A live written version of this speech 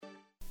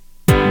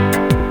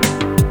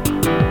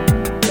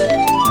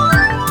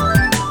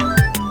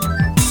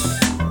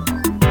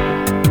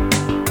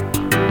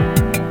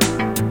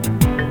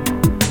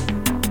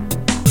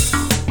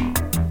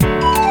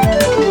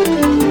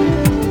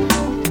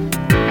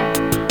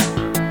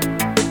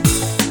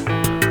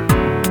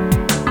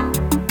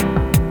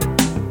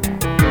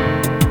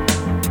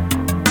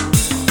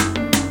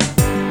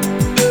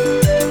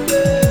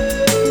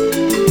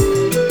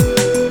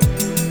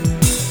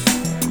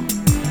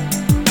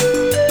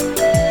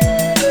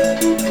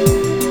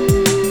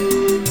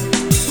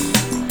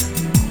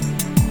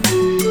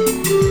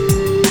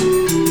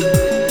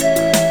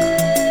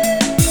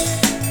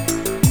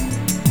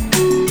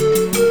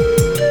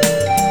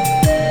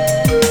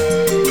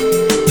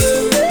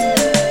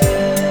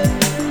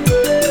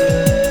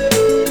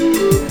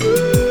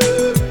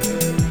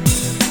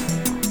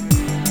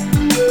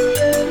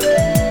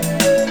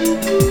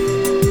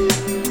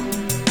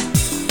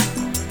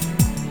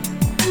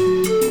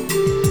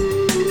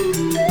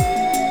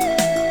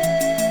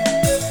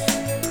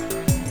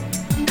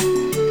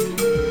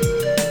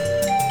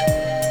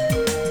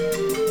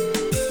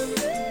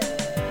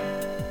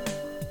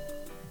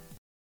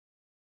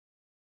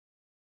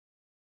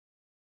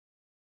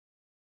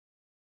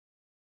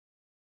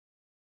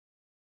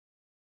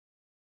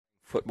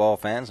football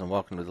fans, and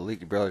welcome to the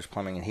Leakey Brothers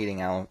Plumbing and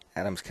Heating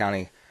Adams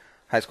County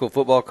High School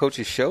Football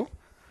Coaches Show.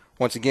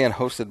 Once again,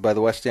 hosted by the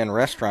West End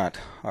Restaurant,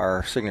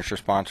 our signature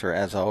sponsor,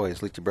 as always,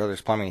 Leakey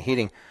Brothers Plumbing and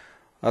Heating.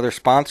 Other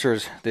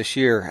sponsors this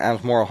year: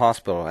 Adams Memorial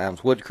Hospital,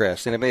 Adams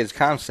Woodcrest, Innovative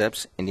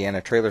Concepts,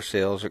 Indiana Trailer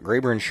Sales,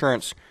 Graber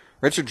Insurance,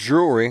 Richard's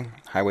Jewelry,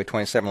 Highway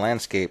 27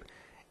 Landscape,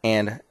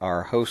 and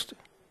our host,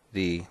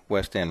 the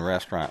West End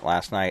Restaurant.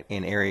 Last night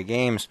in area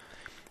games,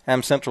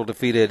 Adams Central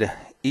defeated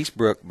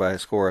Eastbrook by a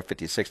score of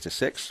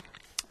 56-6.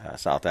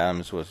 South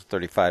Adams was a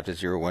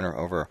 35-0 winner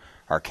over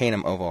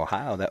Arcanum of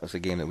Ohio. That was the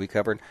game that we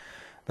covered.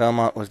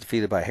 Belmont was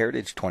defeated by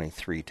Heritage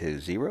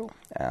 23-0.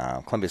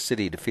 Columbia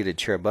City defeated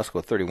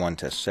Cherubusco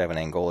 31-7.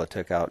 Angola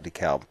took out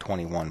DeKalb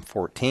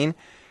 21-14.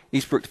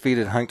 Eastbrook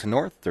defeated Huntington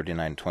North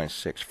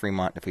 39-26.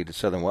 Fremont defeated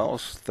Southern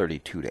Wells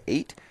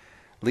 32-8.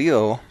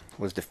 Leo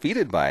was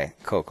defeated by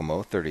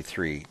Kokomo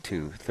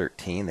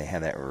 33-13. They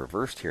had that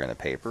reversed here in the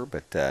paper,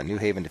 but New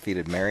Haven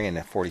defeated Marion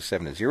at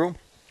 47-0.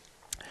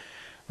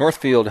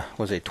 Northfield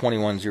was a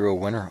 21-0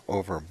 winner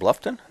over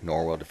Bluffton.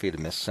 Norwell defeated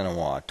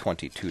Mississinewa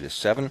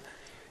 22-7.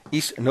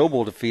 East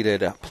Noble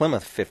defeated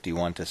Plymouth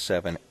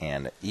 51-7,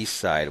 and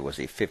Eastside was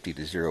a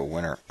 50-0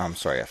 winner. a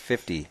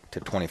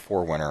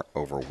 50-24 winner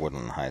over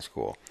Woodland High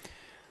School.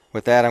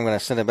 With that, I'm going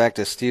to send it back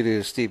to Steve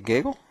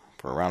Gagel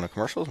for a round of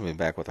commercials. We'll be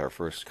back with our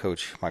first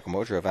coach, Michael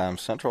Mosier of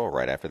Adams Central,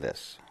 right after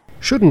this.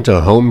 Shouldn't a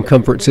home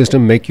comfort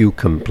system make you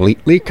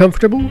completely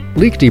comfortable?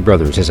 Leakey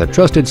Brothers is a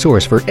trusted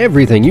source for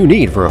everything you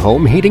need for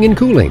home heating and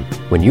cooling.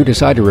 When you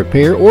decide to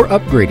repair or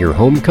upgrade your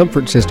home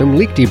comfort system,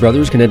 Leakey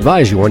Brothers can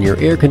advise you on your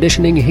air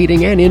conditioning,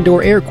 heating, and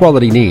indoor air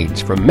quality needs,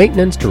 from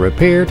maintenance to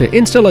repair to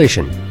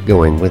installation.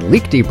 Going with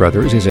Leakey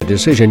Brothers is a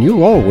decision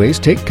you'll always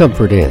take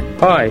comfort in.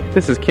 Hi,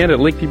 this is Kent at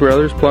Leakey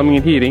Brothers Plumbing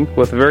and Heating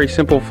with a very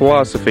simple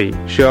philosophy.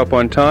 Show up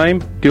on time,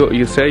 do what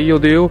you say you'll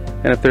do,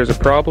 and if there's a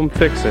problem,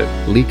 fix it.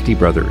 Leakey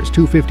Brothers,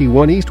 251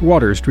 East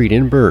Water Street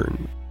in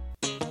Bern.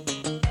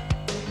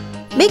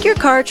 Make your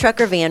car, truck,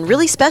 or van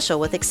really special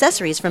with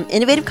accessories from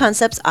Innovative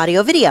Concepts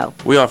Audio Video.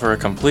 We offer a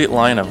complete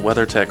line of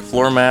WeatherTech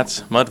floor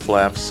mats, mud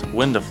flaps,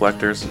 wind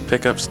deflectors,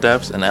 pickup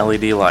steps, and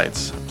LED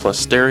lights, plus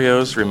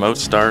stereos, remote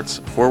starts,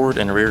 forward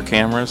and rear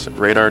cameras,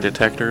 radar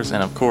detectors,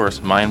 and of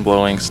course,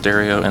 mind-blowing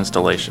stereo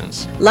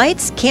installations.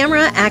 Lights,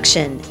 camera,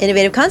 action.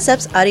 Innovative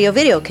Concepts Audio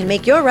Video can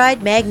make your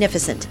ride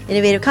magnificent.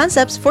 Innovative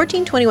Concepts,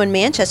 1421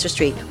 Manchester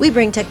Street. We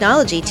bring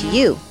technology to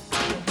you.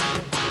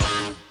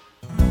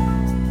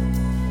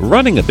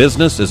 Running a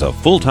business is a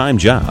full-time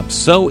job,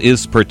 so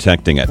is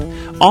protecting it.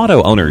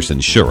 Auto Owners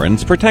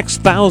Insurance protects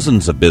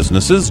thousands of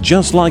businesses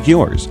just like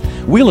yours.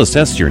 We'll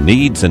assess your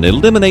needs and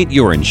eliminate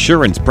your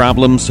insurance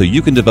problems so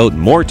you can devote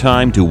more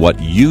time to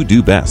what you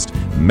do best,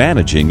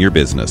 managing your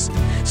business.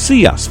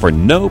 See us for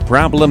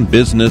no-problem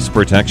business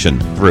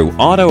protection through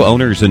Auto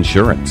Owners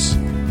Insurance.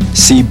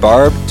 See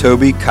Barb,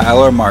 Toby, Kyle,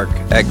 or Mark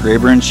at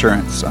Graber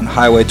Insurance on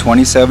Highway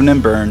 27 in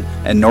Bern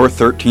and North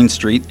 13th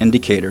Street in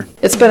Decatur.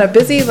 It's been a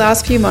busy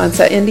last few months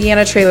at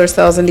Indiana Trailer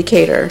Sales in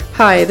Decatur.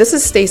 Hi, this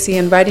is Stacy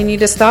inviting you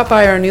to stop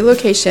by our new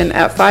location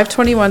at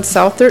 521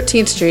 South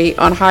 13th Street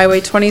on Highway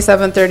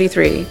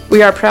 2733.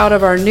 We are proud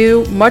of our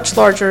new, much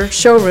larger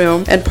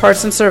showroom and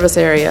parts and service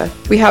area.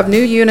 We have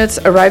new units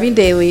arriving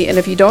daily, and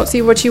if you don't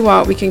see what you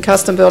want, we can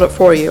custom build it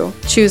for you.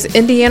 Choose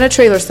Indiana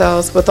Trailer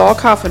Sales with all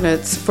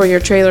confidence for your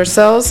trailer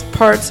sales,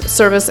 parts,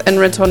 service, and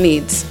rental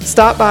needs.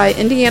 Stop by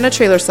Indiana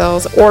Trailer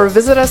Sales or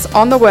visit us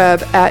on the web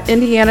at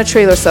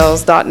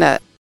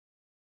indianatrailersales.net.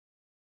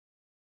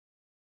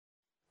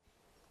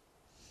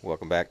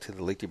 Welcome back to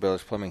the Leakey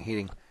Brothers Plumbing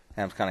Heating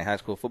Adams County High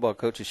School Football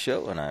Coaches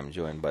Show, and I'm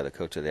joined by the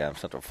coach of the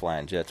Adams Central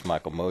Flying Jets,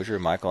 Michael Mosier.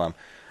 Michael,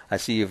 I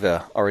see you've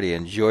already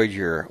enjoyed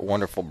your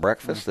wonderful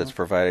breakfast that's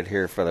provided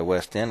here for the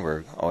West End.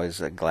 We're always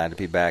glad to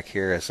be back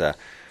here as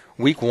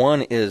Week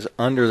 1 is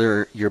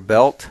under your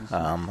belt.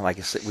 Like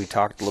I said, we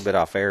talked a little bit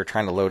off air,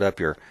 trying to load up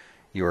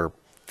your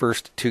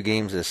first 2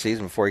 games of the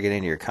season before you get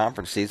into your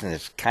conference season.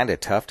 It's kind of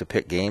tough to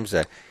pick games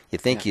that you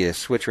think you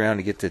switch around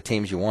to get the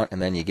teams you want,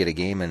 and then you get a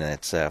game and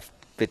it's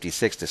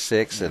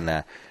 56-6,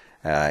 and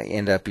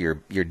end up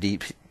your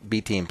deep B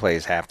team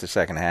plays half the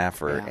second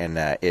half, and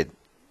it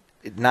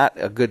not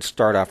a good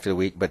start off to the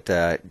week, but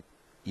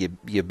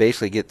you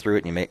basically get through it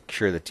and you make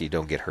sure that you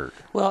don't get hurt.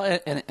 Well,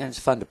 and it's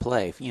fun to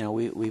play. You know,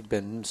 we've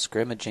been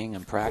scrimmaging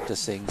and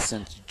practicing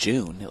since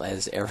June,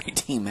 as every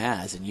team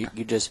has, and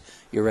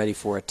you're ready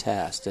for a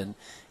test. And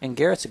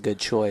Garrett's a good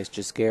choice.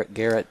 Just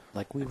Garrett,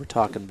 like we were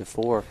talking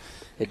before,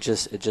 it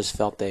just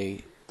felt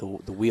the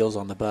wheels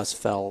on the bus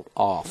fell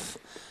off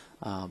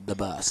the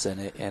bus, and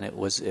it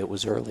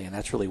was early, and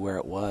that's really where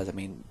it was. I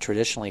mean,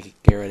 traditionally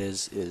Garrett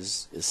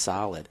is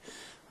solid.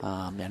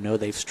 I know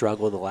they've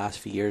struggled the last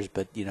few years,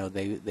 but you know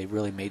they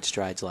really made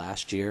strides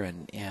last year,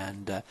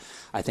 and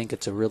I think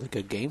it's a really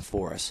good game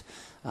for us.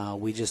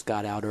 We just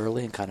got out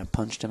early and kind of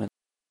punched them.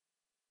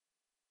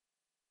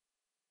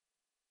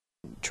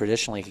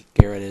 Traditionally,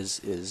 Garrett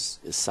is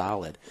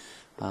solid.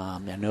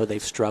 I know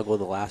they've struggled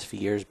the last few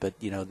years, but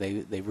you know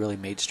they really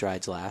made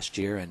strides last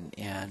year,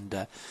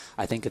 and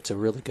I think it's a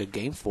really good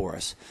game for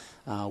us.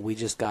 We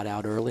just got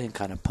out early and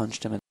kind of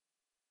punched them.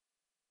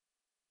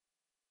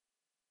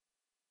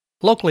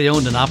 Locally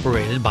owned and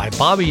operated by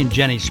Bobby and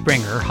Jenny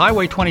Springer,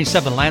 Highway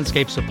 27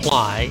 Landscape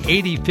Supply,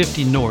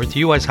 8050 North,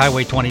 U.S.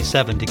 Highway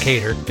 27,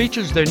 Decatur,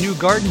 features their new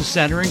garden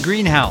center and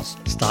greenhouse,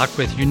 stocked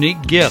with unique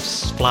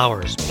gifts,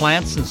 flowers,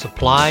 plants, and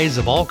supplies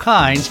of all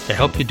kinds to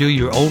help you do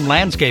your own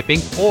landscaping,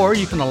 or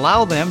you can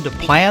allow them to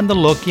plan the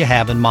look you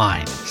have in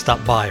mind.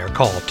 Stop by or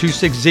call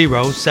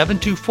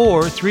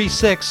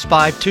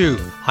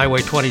 260-724-3652.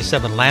 Highway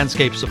 27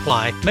 Landscape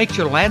Supply makes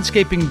your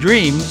landscaping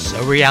dreams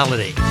a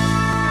reality.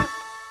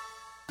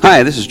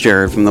 Hi, this is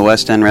Jared from the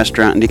West End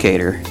Restaurant in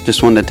Decatur.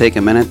 Just wanted to take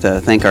a minute to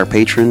thank our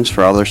patrons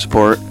for all their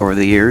support over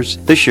the years.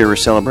 This year we're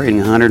celebrating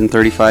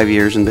 135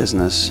 years in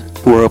business.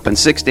 We're open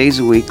 6 days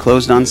a week,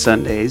 closed on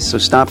Sundays, so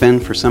stop in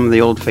for some of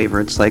the old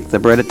favorites like the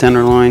breaded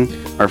tenderloin,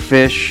 our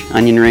fish,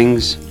 onion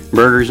rings,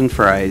 burgers, and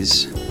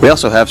fries. We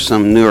also have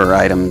some newer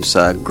items,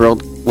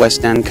 grilled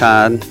West End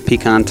cod,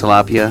 pecan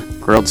tilapia,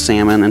 grilled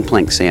salmon, and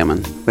plank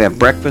salmon. We have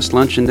breakfast,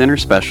 lunch, and dinner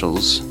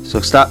specials,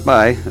 so stop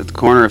by at the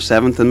corner of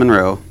 7th and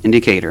Monroe in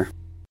Decatur.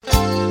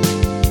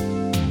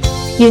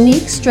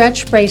 Unique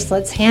stretch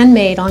bracelets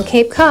handmade on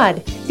Cape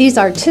Cod. These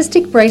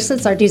artistic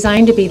bracelets are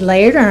designed to be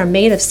layered and are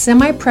made of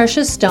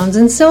semi-precious stones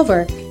and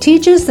silver.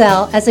 T.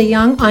 Giselle as a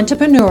young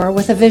entrepreneur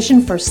with a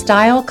vision for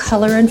style,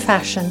 color, and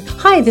fashion.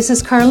 Hi, this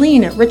is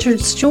Carlene at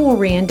Richard's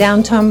Jewelry in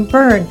downtown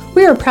Bern.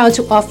 We are proud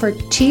to offer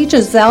T.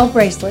 Giselle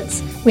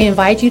bracelets. We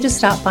invite you to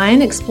stop by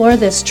and explore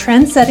this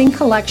trend-setting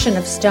collection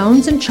of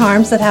stones and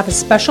charms that have a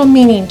special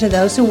meaning to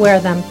those who wear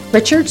them.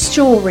 Richard's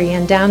Jewelry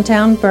in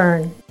downtown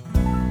Bern.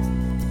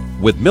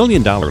 With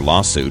million-dollar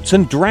lawsuits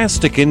and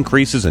drastic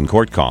increases in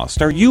court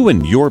costs, are you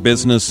and your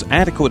business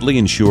adequately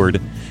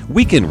insured?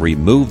 We can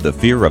remove the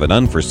fear of an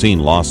unforeseen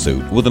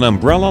lawsuit with an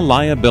umbrella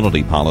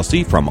liability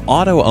policy from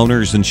Auto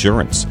Owners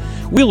Insurance.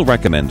 We'll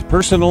recommend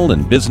personal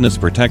and business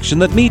protection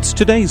that meets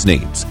today's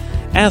needs.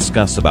 Ask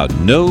us about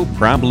no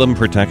problem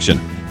protection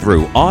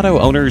through Auto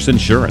Owners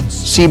Insurance.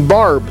 See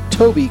Barb,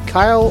 Toby,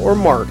 Kyle, or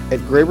Mark at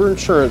Graber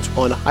Insurance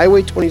on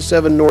Highway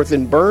 27 North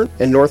in Bern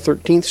and North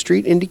 13th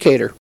Street in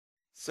Decatur.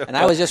 So, and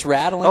I was just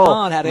rattling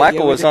on.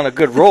 Michael was on a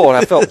good roll, and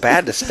I felt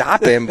bad to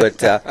stop him.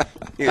 But,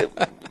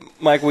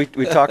 Mike, we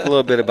talked a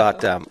little bit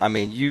about,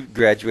 you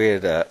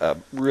graduated a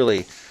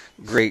really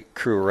great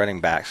crew of running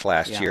backs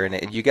last year,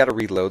 and you got to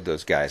reload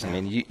those guys. I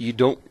mean, you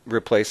don't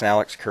replace an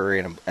Alex Curry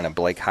and a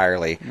Blake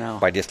Hirely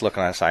by just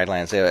looking on the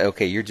sideline and say,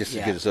 okay, you're just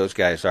as good as those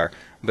guys are.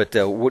 But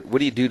what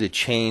do you do to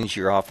change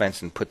your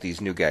offense and put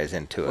these new guys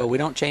into it? Well, we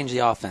don't change the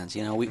offense.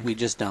 We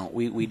just don't.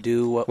 We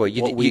do what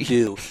we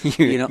do.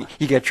 You got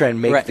to try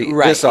and make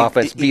this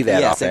offense be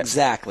that offense. Yes,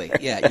 exactly.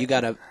 Yeah, you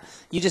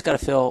just got to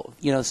fill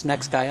this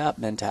next guy up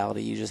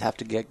mentality. You just have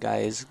to get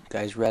guys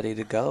ready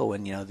to go,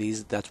 and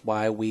that's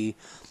why we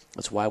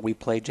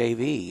play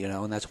JV.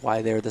 And that's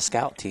why they're the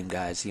scout team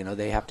guys.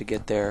 They have to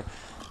get the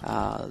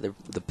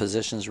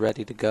positions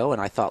ready to go.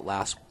 And I thought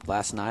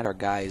last night our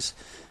guys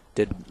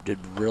did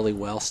really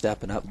well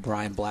stepping up.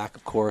 Brian Black,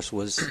 of course,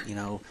 was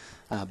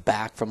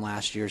back from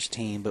last year's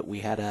team, but we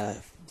had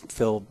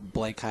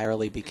Blake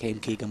Hirely became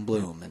Keegan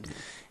Bloom,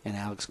 and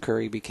Alex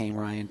Curry became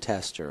Ryan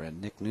Tester,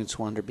 and Nick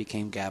Nutzwander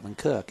became Gavin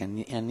Cook,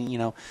 and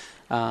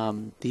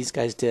these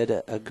guys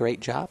did a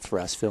great job for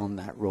us filling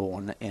that role,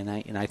 and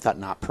I thought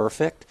not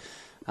perfect,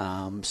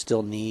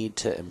 still need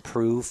to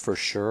improve for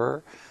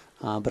sure.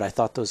 But I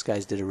thought those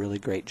guys did a really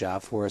great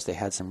job for us. They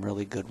had some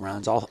really good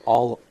runs.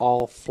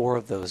 All four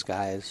of those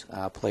guys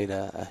played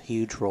a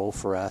huge role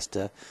for us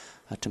to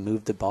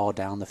move the ball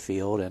down the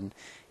field, and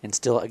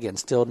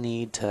still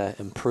need to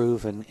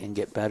improve and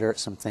get better at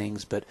some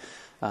things. But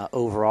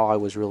overall, I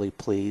was really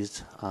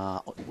pleased.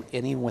 And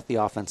even with the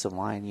offensive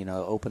line,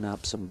 open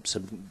up some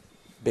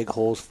big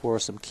holes for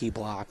us, some key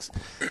blocks.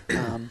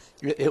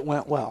 It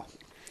went well.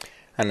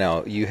 I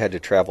know you had to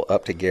travel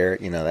up to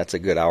Garrett. That's a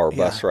good hour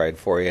bus ride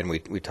for you. And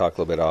we talked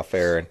a little bit off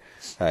air,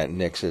 and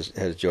Nix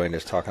has joined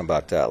us talking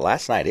about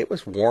last night. It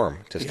was warm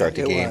to start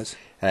the game. Was.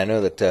 And I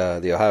know that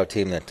the Ohio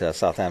team that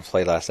Southampton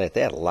played last night,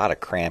 they had a lot of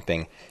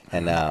cramping.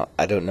 And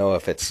I don't know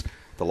if it's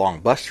the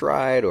long bus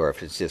ride or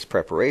if it's just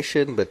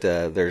preparation, but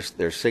there's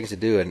things to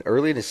do. And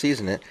early in the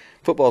season,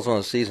 football's one of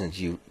those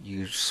seasons you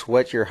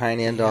sweat your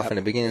hind end off in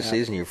the beginning of the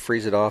season, you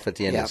freeze it off at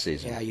the end of the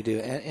season. Yeah, you do.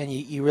 And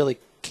you really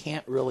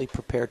can't really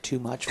prepare too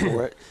much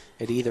for it.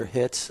 It either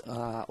hits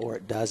or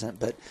it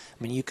doesn't. But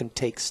you can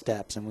take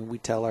steps. And when we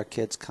tell our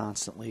kids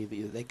constantly,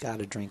 they got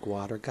to drink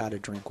water.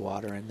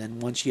 And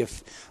then once you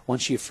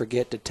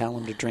forget to tell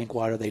them to drink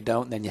water, they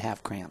don't. Then you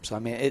have cramps. So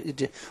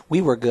we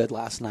were good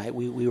last night.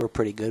 We were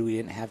pretty good. We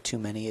didn't have too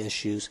many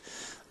issues.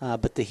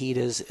 But the heat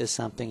is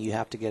something you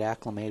have to get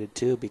acclimated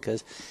to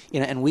because,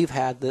 and we've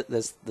had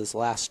this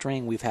last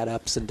string, we've had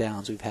ups and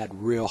downs. We've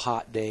had real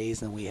hot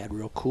days and we had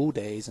real cool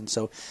days. And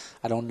so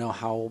I don't know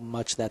how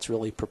much that's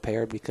really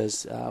prepared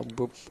because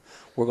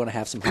we're going to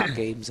have some hot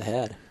games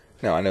ahead.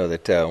 No, I know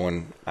that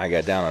when I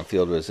got down on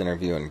field, was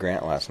interviewing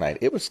Grant last night.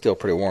 It was still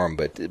pretty warm,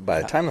 but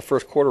by the time the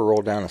first quarter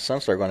rolled down, the sun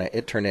started going.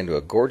 It turned into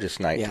a gorgeous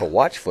night to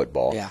watch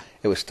football. Yeah.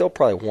 It was still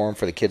probably warm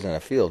for the kids in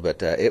the field,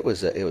 but it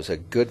was a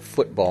good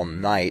football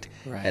night,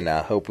 Right. and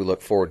I hope we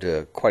look forward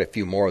to quite a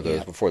few more of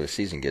those before the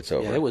season gets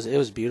over. Yeah, it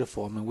was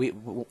beautiful. I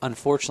mean,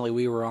 unfortunately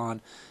we were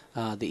on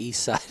the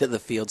east side of the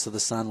field, so the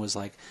sun was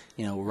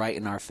right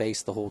in our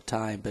face the whole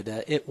time. But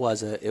it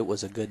was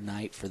a good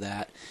night for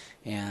that.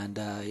 And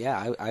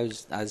I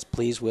was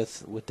pleased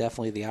with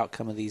definitely the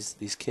outcome of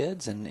these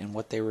kids and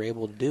what they were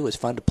able to do. It was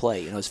fun to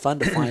play. It was fun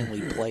to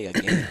finally play a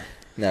game.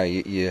 Now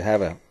you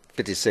have a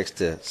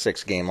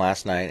 56-6 game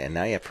last night, and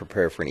now you have to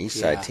prepare for an East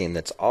Side team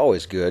that's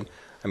always good.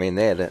 I mean,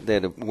 they had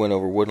a win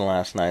over Woodland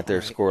last night.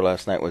 Their score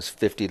last night was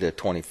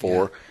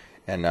 50-24,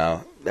 and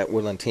that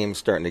Woodland team's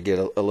starting to get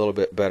a little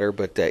bit better.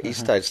 But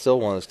East Side's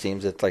still one of those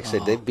teams that, like I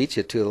said, they beat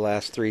you 2 of the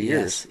last 3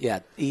 years.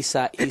 Yeah, East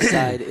Side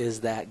is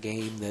that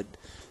game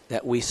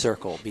that we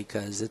circle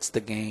because it's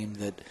the game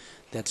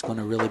that's going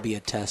to really be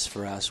a test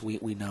for us.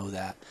 We know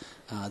that.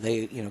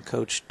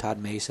 Coach Todd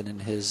Mason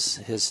and his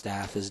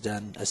staff has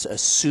done a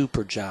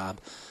super job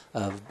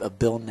of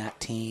building that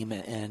team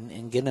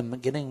and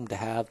getting them to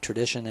have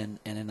tradition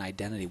and an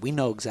identity. We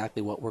know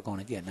exactly what we're going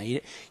to get. Now,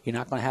 you're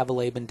not going to have a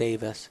Laban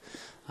Davis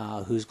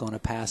who's going to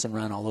pass and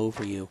run all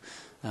over you,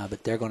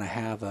 but they're going to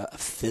have a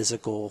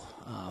physical,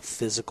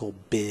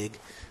 big,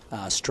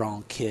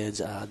 strong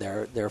kids.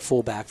 Their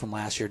fullback from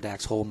last year,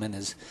 Dax Holman,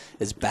 is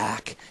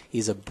back.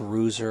 He's a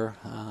bruiser.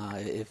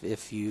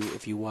 If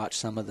you watch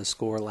some of the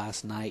score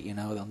last night,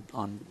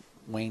 on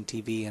Wayne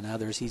TV and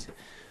others, he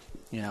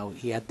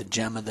had the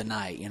gem of the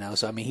night.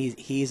 So I mean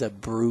he's a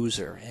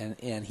bruiser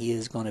and he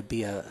is going to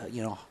be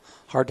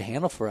hard to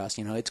handle for us.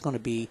 It's going to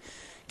be,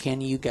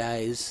 can you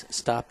guys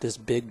stop this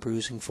big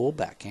bruising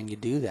fullback? Can you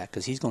do that?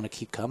 Because he's going to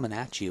keep coming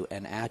at you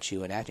and at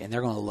you and at you, and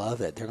they're going to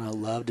love it. They're going to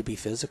love to be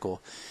physical.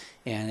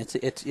 And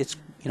it's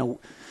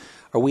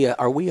are we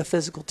a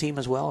physical team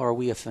as well, or are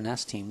we a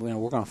finesse team?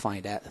 We're going to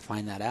find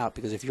that out,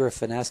 because if you're a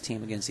finesse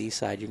team against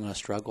Eastside, you're going to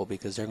struggle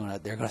because they're going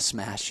to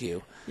smash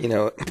you.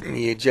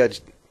 You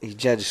judge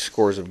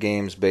scores of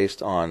games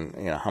based on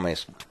how many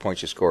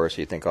points you score,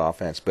 so you think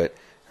offense. But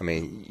I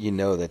mean,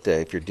 that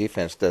if your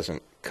defense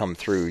doesn't come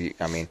through,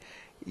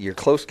 your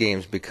close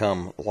games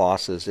become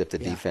losses if the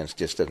defense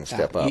just doesn't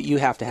step up. You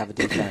have to have a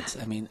defense.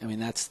 I mean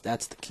that's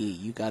the key.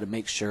 You got to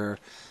make sure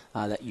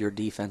that your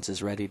defense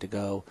is ready to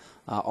go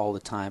all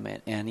the time.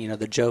 And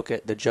the joke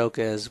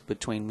is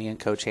between me and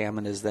Coach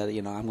Hammond is that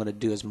I'm going to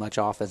do as much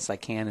offense as I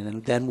can,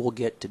 and then we'll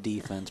get to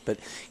defense. But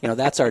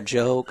that's our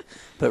joke.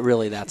 But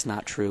really, that's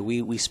not true.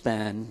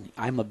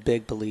 I'm a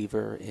big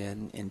believer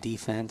in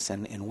defense,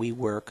 and we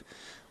work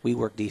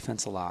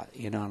defense a lot,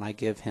 and I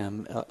give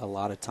him a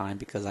lot of time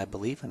because I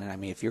believe in it. I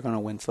mean, if you're going to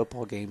win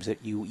football games,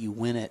 that you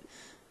win it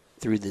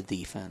through the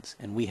defense,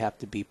 and we have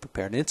to be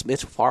prepared. And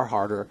it's far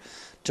harder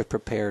to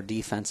prepare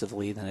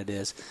defensively than it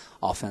is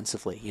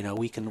offensively.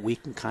 We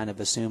can kind of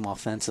assume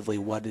offensively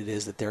what it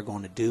is that they're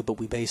going to do, but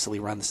we basically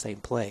run the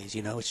same plays.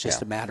 It's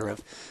just a matter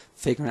of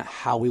figuring out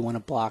how we want to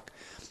block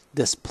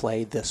this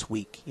play this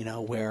week,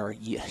 where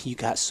you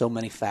got so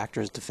many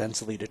factors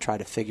defensively to try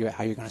to figure out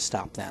how you're going to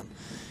stop them.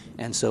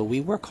 And so we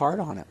work hard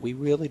on it. We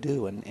really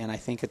do. And I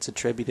think it's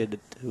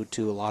attributed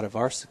to a lot of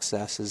our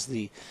success is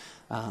the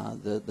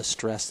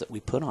stress that we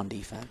put on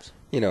defense.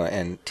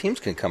 And teams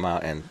can come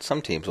out, and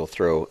some teams will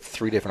throw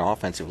 3 different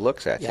offensive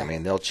looks at you. I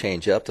mean, they'll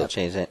change up, they'll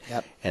change it,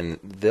 and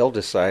they'll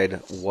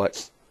decide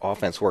what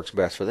offense works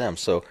best for them.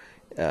 So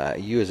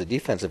you as a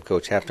defensive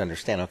coach have to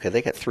understand, okay,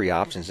 they got 3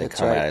 options that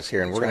come at us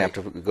here, and we're going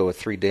to have to go with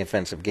 3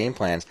 defensive game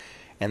plans.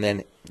 And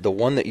then the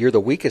one that you're the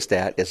weakest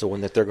at is the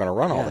one that they're going to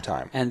run all the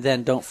time. And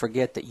then don't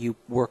forget that you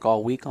work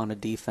all week on a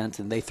defense,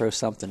 and they throw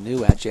something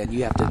new at you, and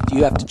you have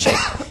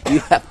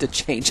to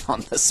change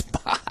on the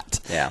spot.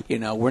 Yeah.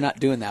 We're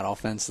not doing that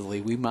offensively.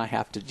 We might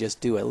have to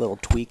just do a little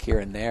tweak here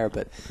and there,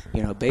 but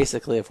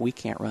basically, if we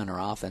can't run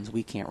our offense,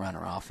 we can't run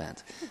our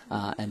offense.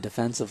 And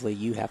defensively,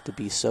 you have to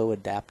be so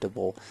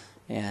adaptable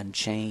and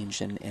change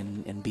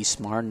and be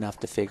smart enough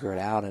to figure it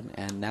out,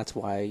 and that's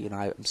why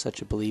I'm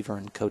such a believer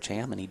in Coach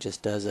Hammond. He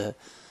just does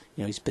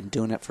he's been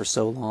doing it for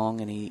so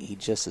long, and he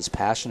just is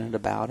passionate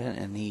about it,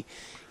 and he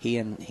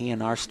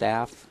and our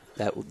staff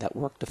that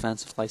work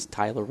defensively, like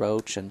Tyler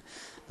Roach, and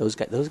those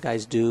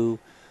guys do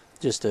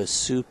just a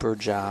super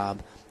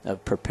job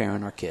of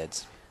preparing our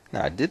kids.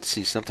 Now, I did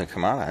see something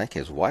come out. I think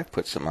his wife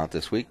put something out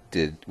this week.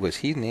 Was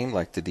he named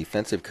like the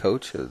defensive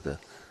coach of the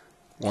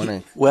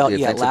last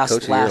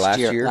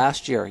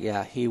year,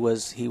 yeah, he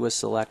was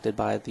selected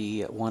by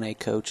the 1A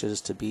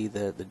coaches to be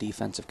the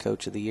defensive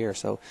coach of the year.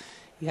 So,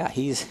 yeah,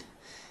 he's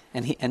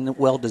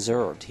well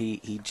deserved. He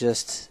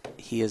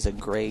is a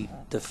great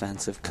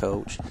defensive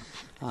coach,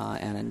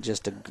 and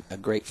just a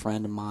great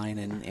friend of mine,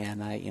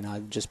 and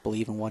I just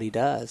believe in what he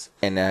does.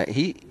 And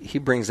he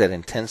brings that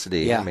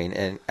intensity. Yeah. I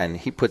mean, and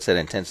he puts that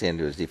intensity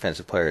into his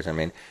defensive players. I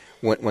mean,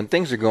 when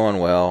things are going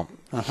well,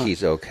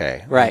 he's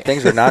okay. Right. When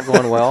things are not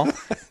going well,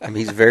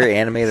 he's very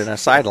animated on a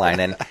sideline.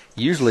 And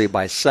usually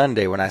by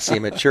Sunday when I see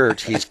him at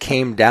church, he's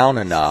came down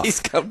enough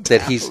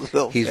that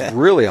he's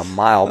really a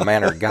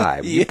mild-mannered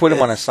guy. You put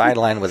him on a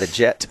sideline with a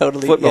Jet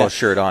football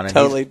shirt on, and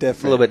he's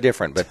different. a little bit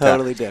different. But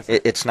Totally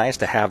different. It's nice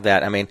to have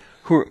that.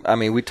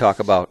 We talk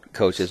about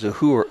coaches.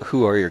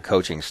 Who are your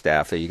coaching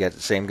staff? That you got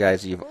the same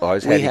guys you've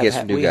always had? You get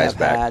some new guys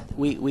back.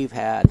 We've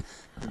had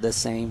the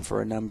same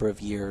for a number of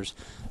years.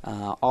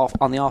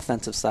 On the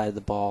offensive side of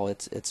the ball,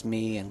 it's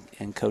me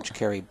and Coach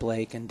Kerry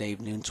Blake and Dave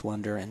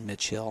Nuenswunder and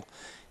Mitch Hill.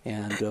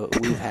 And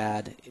we've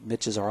had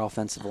Mitch is our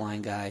offensive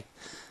line guy,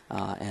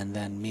 and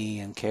then me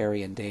and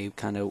Kerry and Dave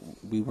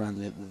we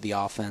run the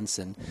offense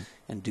and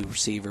do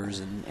receivers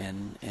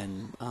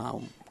and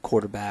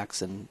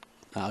quarterbacks, and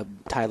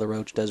Tyler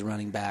Roach does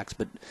running backs,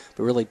 but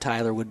really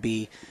Tyler would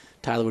be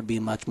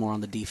much more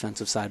on the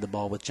defensive side of the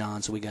ball with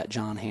John. So we got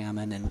John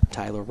Hammond and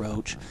Tyler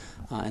Roach,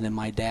 and then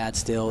my dad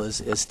still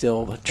is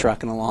still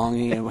trucking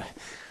along.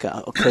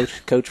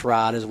 Coach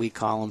Rod, as we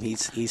call him,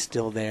 he's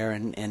still there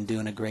and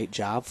doing a great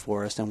job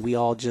for us. And we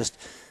all just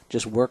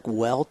work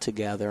well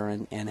together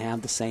and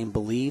have the same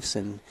beliefs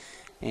and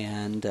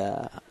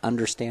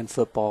understand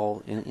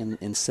football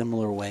in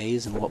similar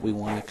ways and what we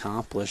want to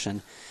accomplish.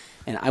 And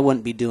I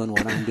wouldn't be doing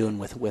what I'm doing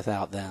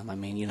without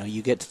them.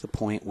 You get to the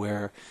point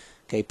where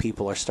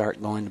people are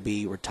going to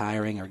be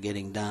retiring or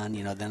getting done,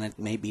 then it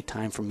may be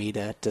time for me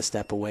to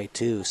step away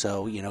too.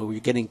 So, we're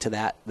getting to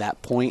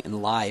that point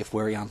in life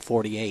where I'm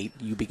 48,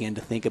 you begin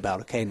to think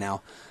about, okay,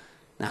 now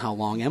how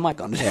long am I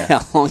going to do?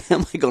 How long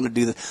am I going to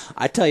do this?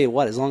 I tell you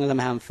what, as long as I'm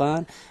having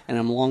fun and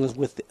as long as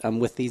I'm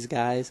with these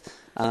guys,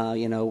 I'm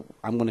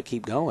going to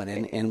keep going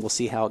and we'll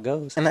see how it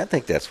goes. And I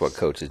think that's what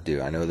coaches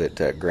do. I know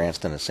that Grant's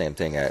done the same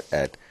thing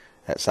at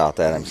South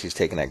Adams. He's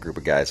taken that group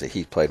of guys that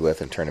he played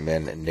with and turned them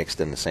in, and Nick's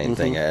done the same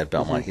thing at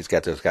Belmont. He's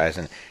got those guys,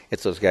 and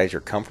it's those guys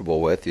you're comfortable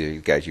with, you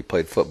guys you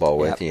played football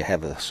with, and you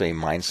have the same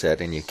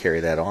mindset, and you carry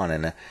that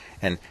on,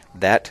 and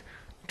that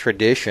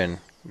tradition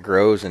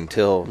grows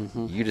until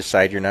you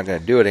decide you're not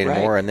going to do it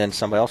anymore, and then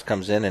somebody else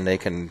comes in and they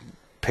can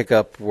pick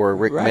up where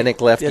Rick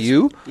Minnick left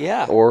you,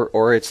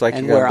 or it's like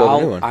and you got to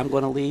build a new one. I'm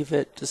going to leave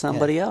it to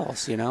somebody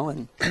else,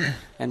 and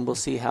we'll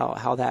see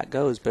how that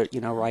goes. But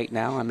right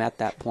now I'm at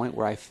that point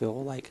where I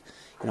feel like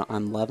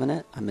I'm loving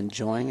it, I'm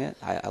enjoying it.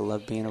 I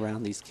love being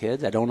around these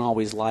kids. I don't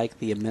always like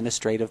the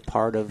administrative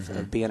part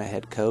of being a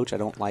head coach. I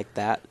don't like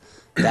that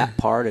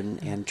part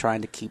and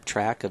trying to keep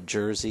track of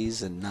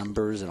jerseys and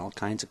numbers and all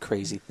kinds of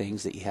crazy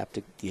things that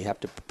you have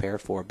to prepare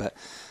for. But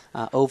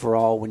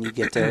overall, when you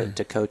get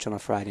to coach on a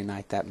Friday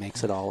night, that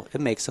makes it all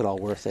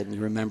worth it, and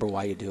you remember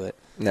why you do it.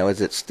 Now, is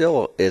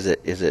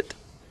it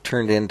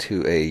turned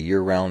into a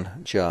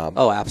year-round job?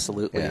 Oh,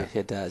 absolutely,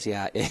 it does.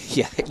 Yeah,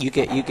 you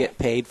get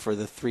paid for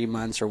the 3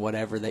 months or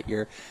whatever that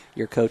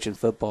you're coaching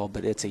football,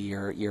 but it's a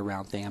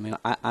year-round thing.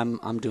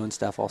 I'm doing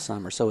stuff all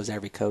summer. So is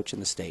every coach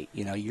in the state.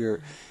 You're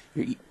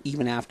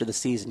even after the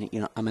season.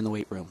 I'm in the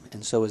weight room,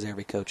 and so is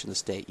every coach in the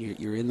state.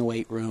 You're in the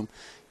weight room.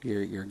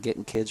 You're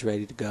getting kids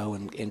ready to go,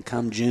 and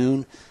come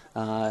June,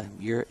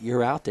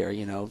 you're out there.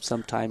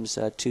 Sometimes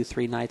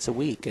 2-3 nights a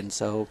week, and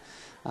so.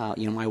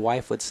 My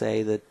wife would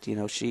say that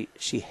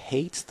she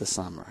hates the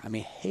summer.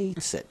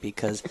 Hates it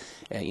because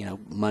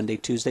Monday,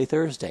 Tuesday,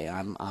 Thursday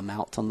I'm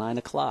out till 9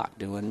 o'clock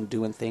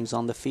doing things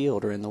on the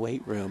field or in the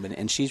weight room,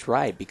 and she's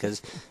right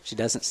because she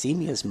doesn't see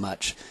me as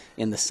much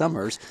in the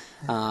summers,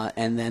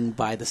 and then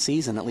by the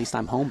season at least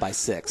I'm home by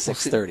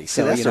 6:30.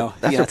 So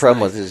that's the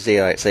problem with this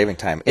daylight saving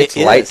time. It's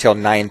light till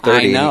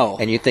 9:30,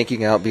 and you think you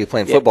can be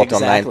playing football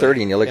till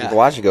 9:30, and you look at the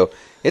watch and go,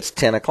 it's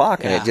 10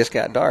 o'clock and it just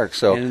got dark.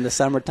 So and in the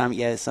summertime,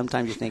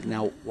 sometimes you think,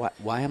 now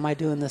why am I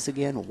doing this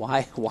again?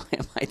 Why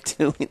am I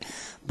doing it?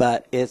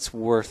 But it's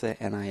worth it,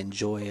 and I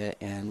enjoy it.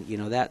 And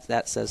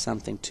that says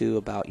something too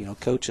about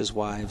coaches'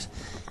 wives.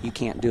 You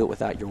can't do it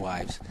without your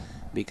wives,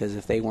 because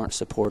if they weren't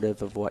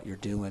supportive of what you're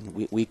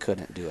doing, we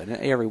couldn't do it. And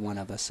every one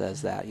of us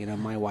says that.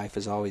 My wife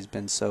has always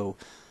been so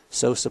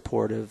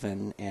supportive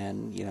and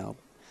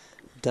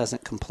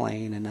doesn't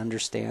complain and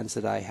understands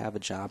that I have a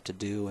job to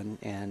do,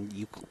 and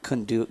you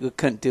couldn't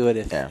do it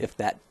if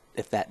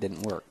that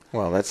didn't work.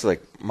 Well, that's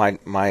like my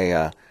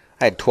I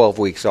had 12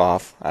 weeks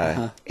off,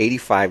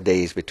 85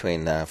 days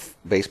between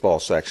baseball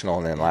sectional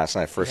and then last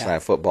night first night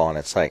of football, and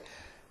it's like,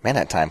 man,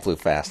 that time flew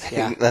fast.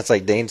 Yeah. That's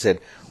like Dane said,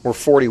 we're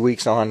 40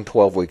 weeks on,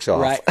 12 weeks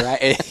off.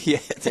 Right. Yeah,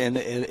 and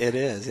it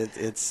is.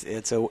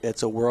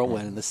 It's a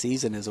whirlwind, and the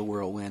season is a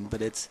whirlwind,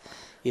 but it's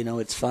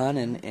it's fun,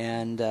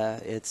 and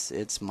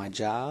it's my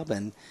job,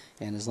 and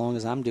as long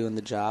as I'm doing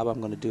the job, I'm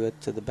going to do it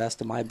to the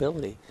best of my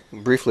ability.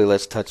 Briefly,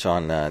 let's touch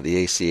on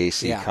the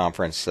ACAC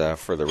conference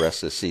for the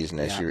rest of the season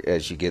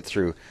as you get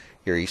through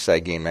your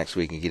Eastside game next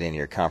week and get into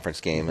your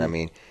conference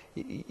game.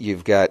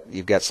 You've got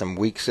some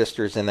weak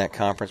sisters in that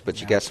conference,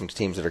 but you got some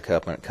teams that are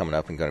coming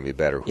up and going to be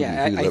better. Who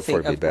you look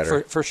for to be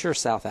better? For sure,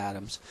 South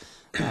Adams.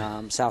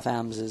 South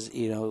Adams is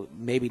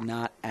maybe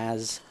not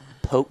as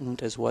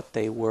potent as what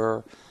they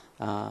were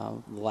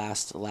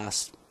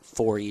last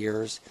 4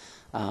 years,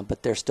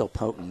 but they're still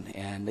potent,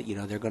 and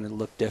they're going to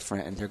look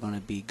different, and they're going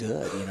to be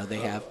good. They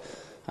have,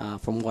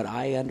 from what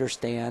I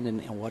understand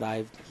and what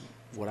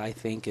I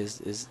think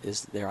is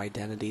their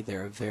identity.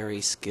 They're a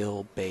very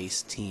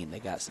skill-based team. They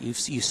got you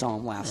saw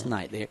them last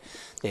night.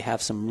 They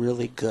have some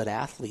really good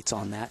athletes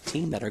on that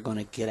team that are going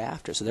to get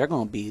after. So they're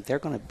going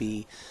to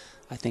be,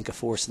 I think, a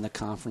force in the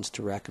conference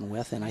to reckon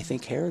with. And I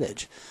think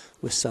Heritage,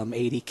 with some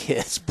 80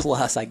 kids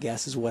plus, I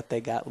guess, is what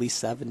they got. At least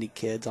 70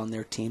 kids on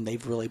their team.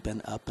 They've really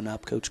been up and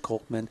up. Coach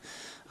Colkman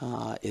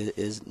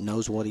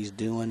knows what he's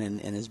doing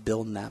and is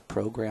building that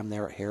program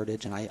there at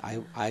Heritage. And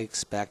I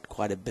expect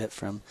quite a bit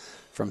from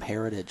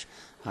Heritage.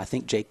 I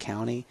think Jake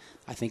County,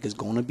 is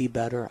going to be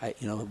better. A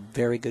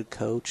very good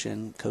coach,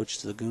 and Coach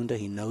Zagunda,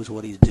 he knows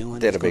what he's doing.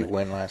 They had a big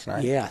win last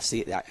night. Yeah,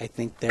 see, I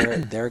think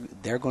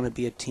they're going to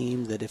be a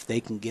team that if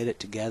they can get it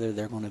together,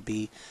 they're going to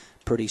be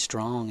pretty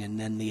strong, and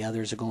then the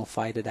others are going to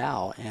fight it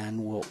out,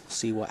 and we'll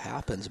see what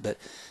happens. But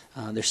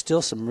there's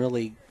still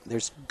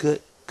there's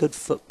good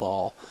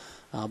football,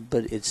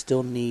 but it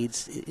still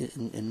needs,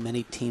 and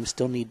many teams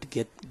still need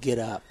to get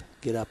up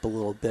a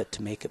little bit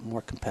to make it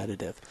more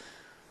competitive.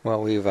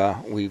 Well,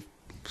 we've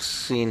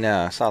seen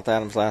South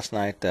Adams last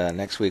night.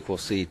 Next week we'll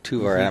see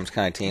two of our Adams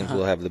County teams.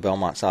 We'll have the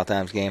Belmont South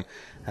Adams game.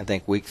 I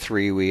think week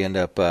 3 we end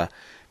up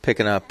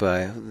picking up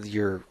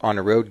your on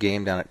the road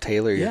game down at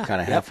Taylor. Your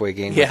kind of halfway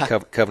game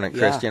with Covenant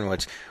Christian,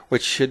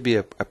 which should be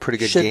a pretty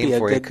good game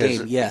for you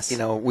because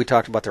we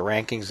talked about the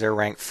rankings. They're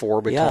ranked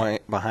 4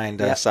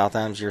 behind South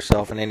Adams,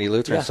 yourself, and Indy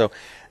Lutheran. Yeah. So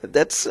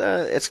that's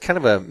it's kind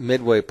of a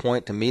midway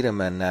point to meet them.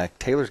 And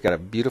Taylor's got a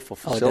beautiful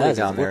facility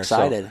down there. We're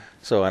excited.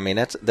 So I mean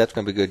that's going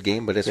to be a good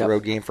game, but it's a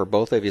road game for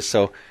both of you.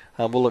 So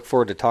we'll look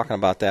forward to talking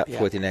about that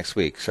with you next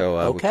week.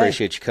 So we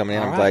appreciate you coming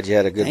in. I'm glad you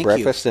had a good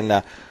breakfast.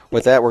 And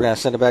with that, we're going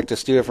to send it back to the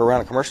studio for a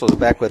round of commercials.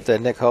 Back with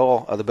Nick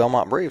Hall of the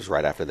Belmont Braves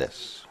right after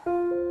this.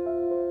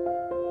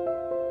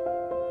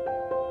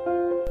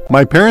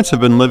 My parents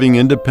have been living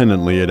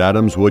independently at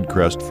Adams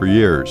Woodcrest for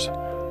years,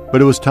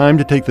 but it was time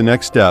to take the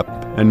next step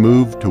and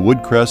move to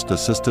Woodcrest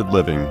Assisted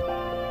Living.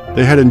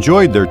 They had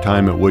enjoyed their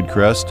time at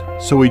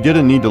Woodcrest, so we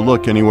didn't need to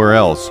look anywhere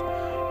else.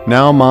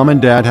 Now Mom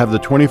and Dad have the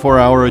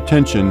 24-hour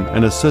attention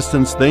and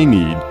assistance they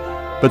need,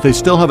 but they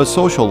still have a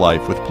social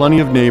life with plenty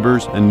of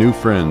neighbors and new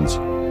friends.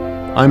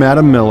 I'm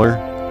Adam Miller,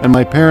 and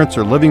my parents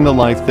are living the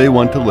life they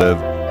want to live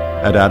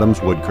at Adams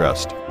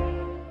Woodcrest.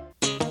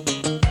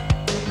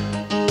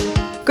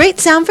 Great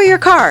sound for your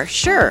car,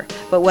 sure.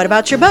 But what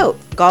about your boat?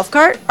 Golf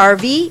cart,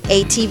 RV,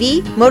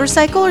 ATV,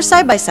 motorcycle, or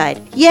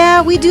side-by-side?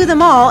 Yeah, we do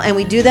them all, and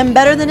we do them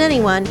better than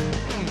anyone.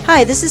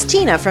 Hi, this is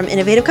Tina from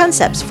Innovative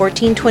Concepts,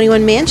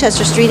 1421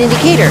 Manchester Street in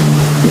Decatur.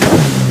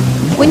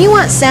 When you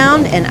want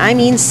sound, and I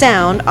mean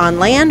sound, on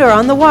land or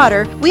on the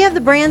water, we have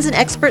the brands and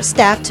expert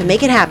staff to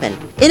make it happen.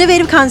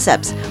 Innovative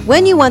Concepts.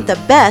 When you want the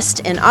best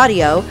in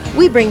audio,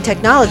 we bring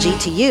technology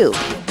to you.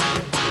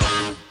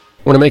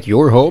 Want to make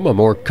your home a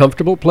more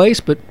comfortable place,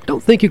 but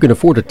don't think you can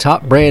afford a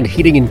top brand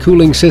heating and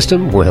cooling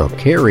system? Well,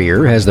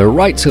 Carrier has the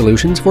right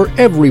solutions for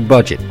every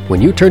budget.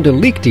 When you turn to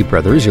Liechty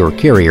Brothers, your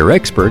Carrier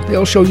expert,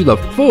 they'll show you the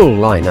full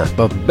lineup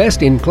of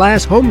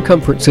best-in-class home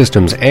comfort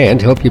systems and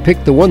help you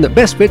pick the one that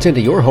best fits into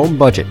your home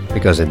budget.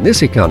 Because in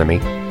this economy,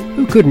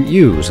 who couldn't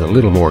use a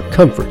little more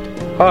comfort?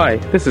 Hi,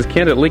 this is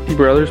Kent at Liechty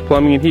Brothers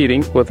Plumbing and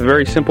Heating with a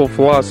very simple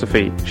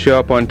philosophy. Show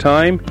up on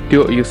time, do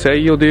what you say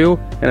you'll do,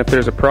 and if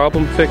there's a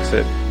problem, fix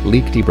it.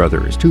 Liechty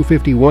Brothers,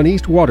 251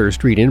 East Water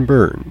Street in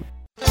Bern.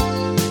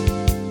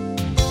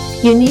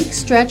 Unique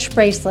stretch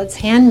bracelets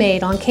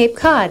handmade on Cape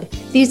Cod.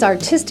 These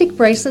artistic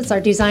bracelets are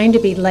designed to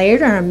be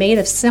layered and are made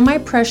of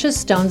semi-precious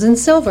stones and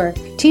silver.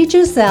 T.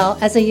 Giselle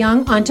as a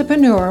young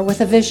entrepreneur with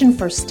a vision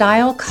for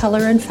style,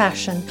 color, and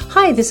fashion.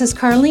 Hi, this is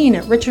Carlene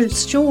at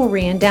Richard's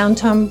Jewelry in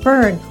downtown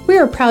Bern. We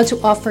are proud to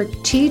offer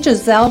T.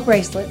 Giselle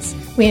bracelets.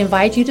 We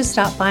invite you to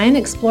stop by and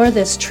explore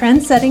this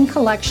trend-setting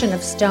collection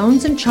of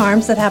stones and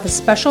charms that have a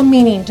special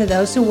meaning to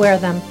those who wear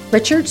them.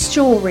 Richard's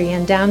Jewelry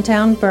in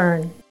downtown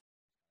Bern.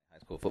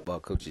 Football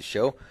Coaches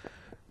Show.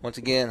 Once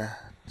again,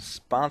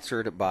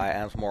 sponsored by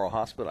Adams Memorial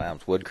Hospital,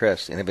 Adams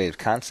Woodcrest, Innovative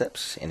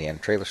Concepts, Indiana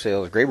Trailer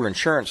Sales, Graber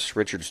Insurance,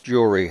 Richard's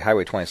Jewelry,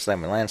 Highway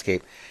 27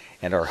 Landscape,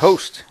 and our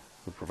host,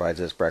 who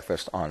provides us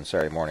breakfast on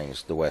Saturday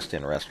mornings, the West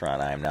End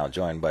Restaurant. I am now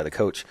joined by the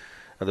coach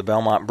of the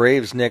Belmont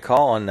Braves, Nick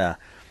Hall. And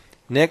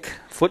Nick,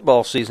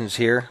 football season's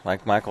here.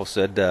 Like Michael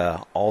said,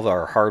 all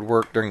our hard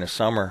work during the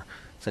summer,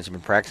 since you've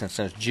been practicing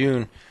since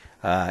June,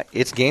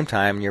 it's game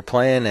time. You're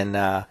playing,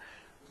 and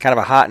kind of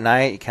a hot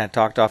night. You kind of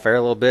talked off air a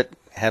little bit,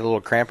 had a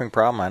little cramping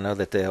problem. I know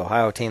that the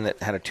Ohio team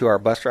that had a 2-hour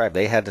bus drive,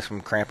 they had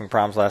some cramping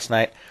problems last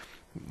night.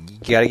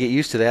 You got to get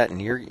used to that,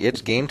 and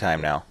it's game time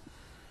now.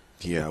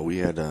 Yeah, we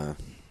had, in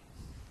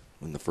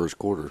the first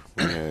quarter,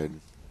 we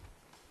had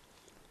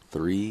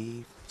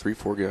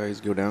four guys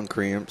go down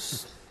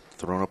cramps,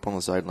 thrown up on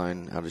the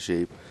sideline, out of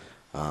shape.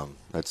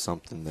 That's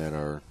something that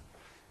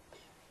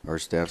our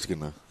staff's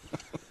going to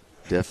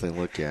definitely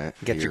look at.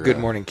 Get your good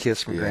morning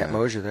kiss from Grant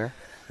Mosier there.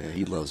 Yeah,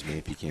 he loves me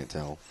if you can't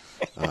tell.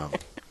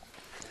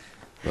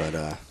 But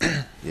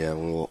yeah,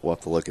 we'll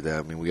have to look at that.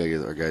 I mean, we got to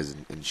get our guys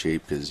in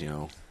shape because we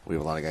have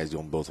a lot of guys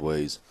going both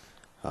ways.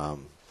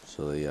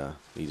 So they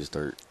need to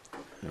start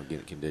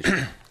getting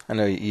conditioned. I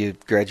know you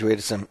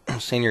graduated some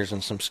seniors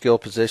in some skill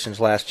positions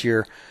last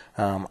year.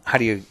 How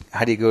do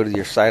you go to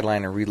your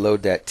sideline and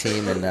reload that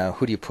team, and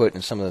who do you put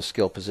in some of those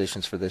skill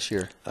positions for this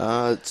year?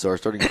 So our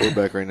starting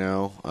quarterback right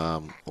now,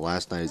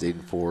 last night is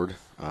Aiden Ford,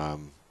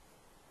 and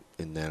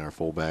then our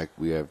fullback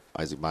we have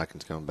Isaac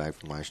Watkins coming back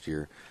from last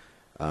year.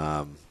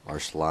 Our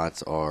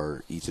slots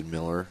are Ethan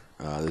Miller.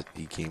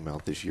 He came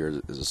out this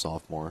year as a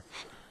sophomore,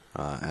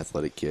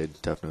 athletic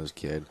kid, tough-nosed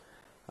kid.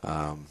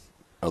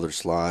 Other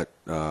slot,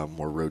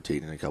 we're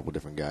rotating a couple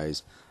different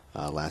guys.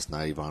 Last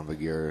night, Ivan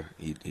Vaguera,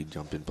 he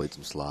jumped in, played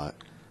some slot.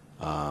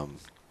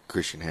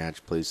 Christian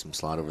Hatch plays some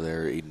slot over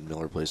there. Aiden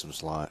Miller plays some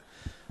slot.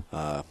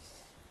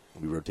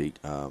 We rotate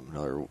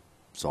another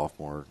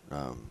sophomore,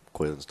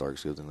 Quaylen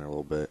Starks goes in there a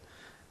little bit.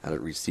 At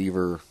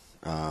receiver,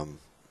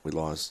 we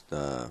lost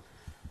our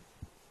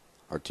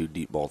two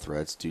deep ball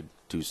threats, two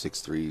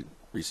 6'3"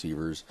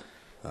 receivers,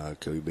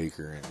 Cody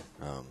Baker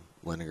and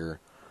Leniger.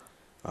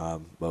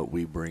 But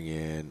we bring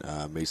in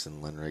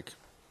Mason Lenrick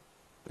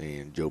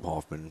and Job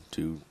Hoffman,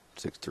 two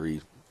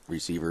 6'3"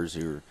 receivers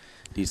who are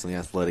decently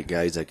athletic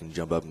guys that can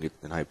jump up and get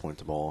and high point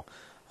the ball.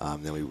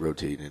 Then we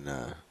rotate in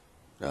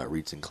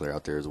Reed Sinclair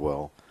out there as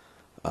well.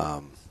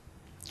 But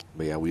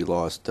yeah, we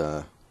lost.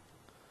 I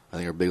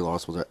think our big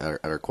loss was at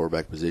our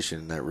quarterback position,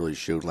 and that really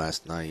showed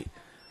last night.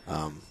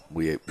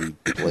 We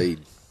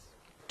played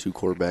two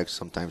quarterbacks,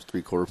 sometimes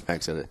three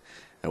quarterbacks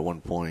at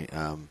one point.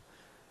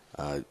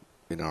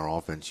 In our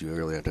offense, you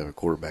really have to have a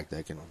quarterback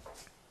that can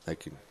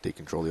take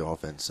control of the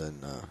offense,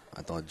 and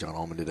I thought John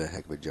Allman did a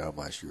heck of a job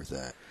last year with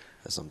that.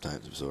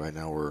 Sometimes, so right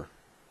now we're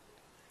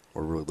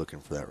really looking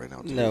for that right now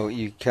too. No,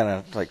 you kind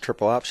of like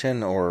triple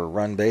option or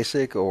run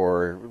basic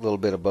or a little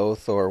bit of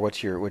both, or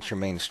what's your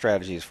main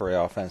strategies for the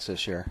offense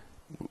this year?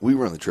 We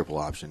run the triple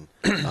option,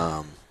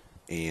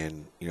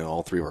 and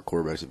all three of our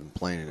quarterbacks have been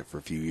playing in it for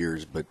a few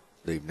years, but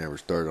they've never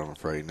started on a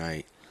Friday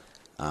night.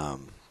 I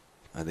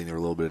think there were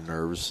a little bit of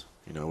nerves,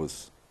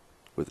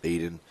 with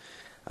Aiden.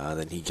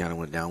 Then he kind of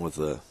went down with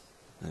I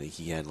think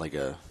he had like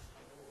a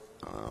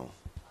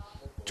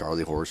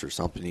Charlie horse or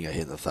something. He got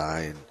hit in the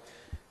thigh, and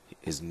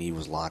his knee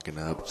was locking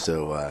up.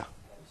 So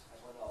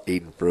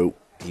Aiden broke.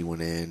 He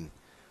went in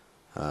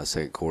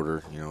second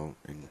quarter,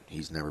 and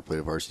he's never played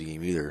a varsity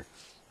game either.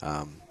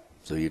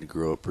 So he had to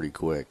grow up pretty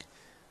quick,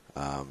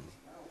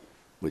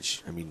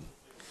 which, I mean,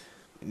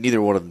 neither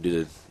one of them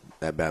did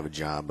that bad of a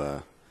job.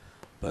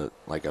 But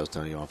like I was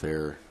telling you off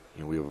air,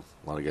 we have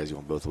a lot of guys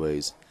going both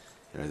ways.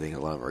 And I think a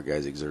lot of our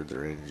guys exerted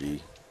their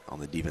energy on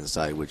the defense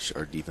side, which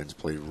our defense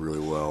played really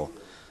well.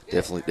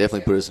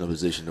 Definitely put us in a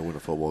position to win a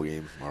football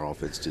game. Our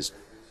offense just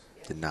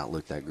did not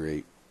look that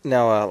great.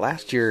 Now,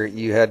 last year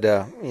you had,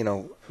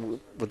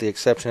 with the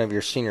exception of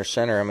your senior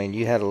center, I mean,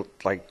 you had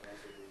like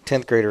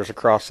 10th graders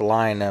across the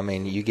line. I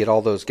mean, you get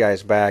all those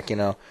guys back. You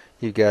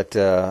got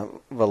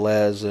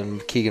Velez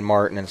and Keegan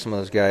Martin and some of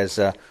those guys.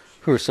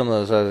 Who are some of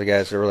those other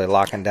guys that are really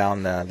locking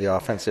down the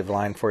offensive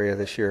line for you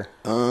this year?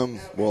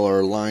 Well,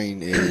 our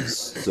line is,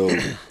 so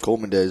Cole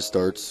Mendez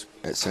starts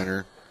at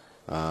center.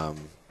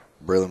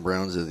 Braylon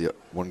Browns is the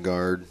one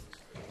guard.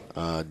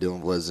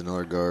 Dylan Velez is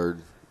another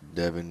guard.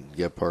 Devin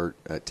Gephardt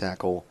at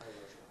tackle.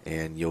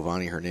 And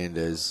Giovanni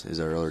Hernandez is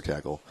our other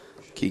tackle.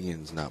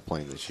 Keegan's not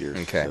playing this year.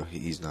 Okay. So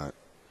he's not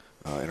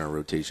in our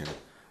rotation.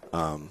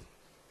 But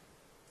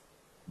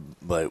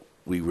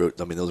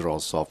those are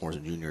all sophomores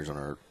and juniors on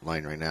our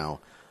line right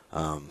now.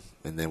 And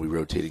then we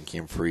rotated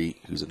Cam Freet,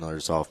 who's another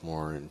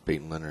sophomore, and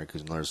Peyton Lenrick,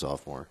 who's another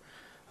sophomore.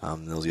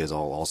 Those guys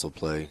all also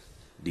play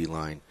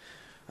D-line.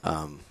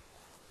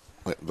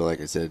 But like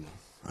I said,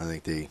 I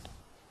think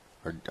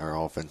our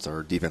offense,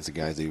 our defensive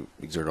guys, they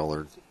exert all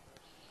their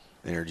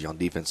energy on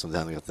defense.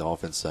 Sometimes at the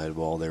offense side of the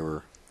ball, they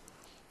were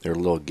a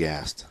little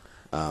gassed.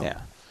 It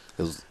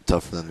was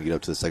tough for them to get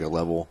up to the second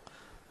level.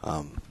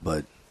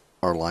 But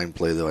our line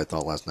play, though, I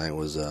thought last night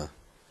was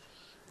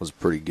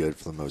pretty good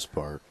for the most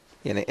part.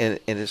 And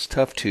it's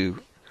tough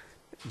to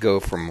go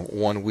from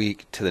 1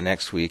 week to the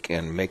next week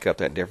and make up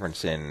that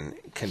difference in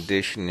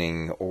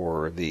conditioning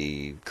or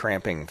the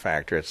cramping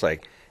factor. It's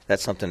like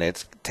that's something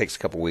that takes a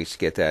couple weeks to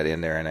get that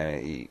in there,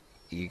 and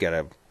you got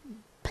to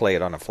play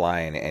it on the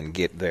fly and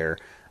get there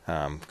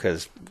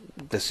because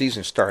the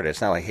season started. It's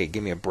not like, hey,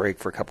 give me a break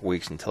for a couple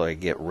weeks until I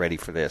get ready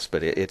for this,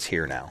 but it's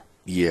here now.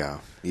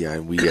 Yeah,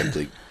 and we have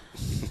to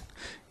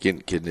get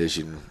in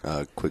condition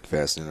quick,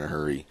 fast, and in a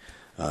hurry.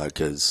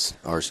 Because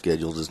our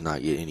schedule does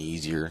not get any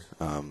easier.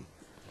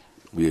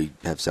 We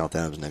have South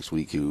Adams next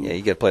week. You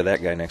got to play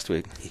that guy next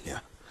week. Yeah,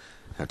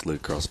 have to look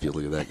across the field,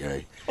 look at that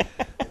guy.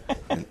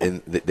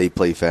 and they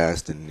play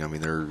fast, and I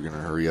mean they're going to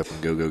hurry up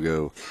and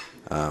go.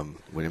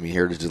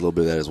 Heritage did a little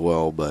bit of that as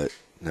well, but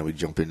now we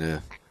jump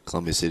into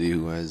Columbia City,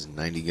 who has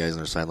 90 guys on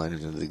their sideline who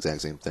do the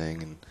exact same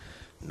thing, and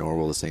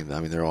Norwell the same thing. I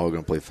mean, they're all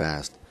going to play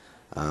fast,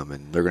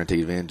 and they're going to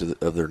take advantage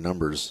of their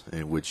numbers,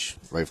 and which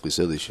rightfully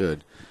so they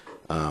should.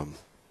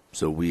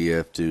 So we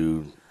have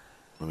to,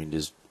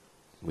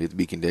 we have to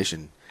be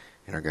conditioned,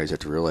 and our guys have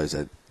to realize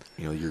that,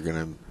 you know, you're going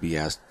to be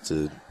asked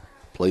to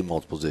play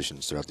multiple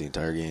positions throughout the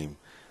entire game.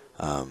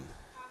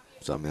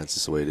 So, I mean, that's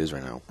just the way it is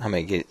right now. How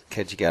many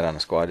kids you got on the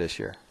squad this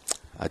year?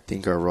 I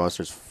think our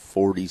roster's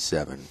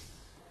 47,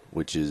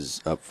 which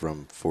is up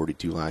from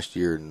 42 last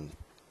year and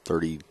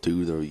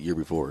 32 the year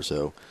before.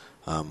 So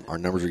our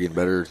numbers are getting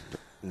better,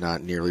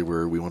 not nearly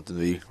where we want them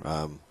to be.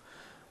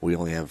 We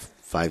only have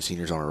 5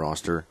 seniors on our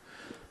roster.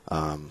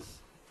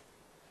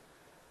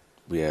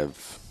 We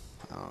have,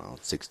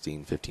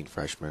 16, 15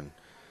 freshmen,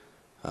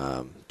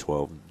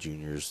 12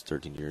 juniors,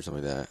 13 juniors,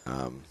 something like that.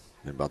 And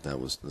about that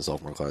was the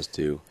sophomore class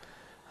too.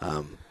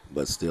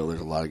 But still,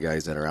 there's a lot of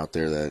guys that are out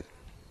there that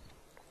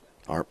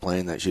aren't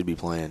playing that should be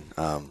playing.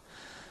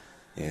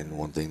 And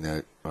one thing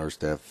that our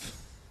staff,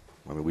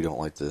 I mean, we don't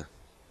like to,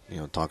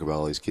 talk about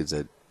all these kids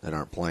that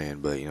aren't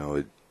playing, but,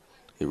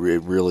 it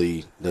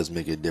really does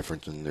make a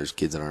difference when there's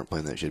kids that aren't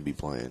playing that should be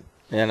playing.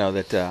 Yeah, I know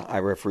that I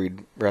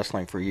refereed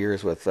wrestling for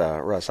years with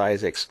Russ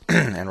Isaacs,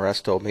 and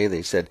Russ told me,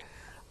 they said,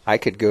 I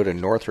could go to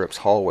Northrop's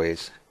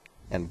hallways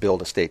and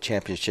build a state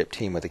championship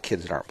team with the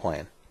kids that aren't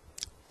playing.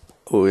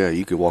 Oh, yeah,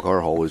 you could walk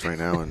our hallways right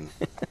now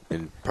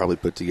and probably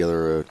put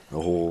together a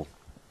whole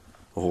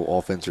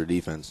offense or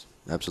defense.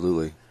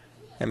 Absolutely.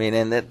 I mean,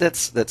 and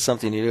that's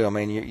something you do. I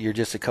mean, you're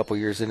just a couple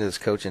years into this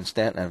coaching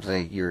stint, and I'm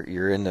saying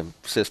you're in the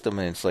system,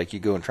 and it's like you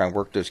go and try and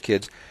work those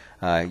kids.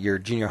 Your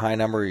junior high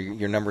number,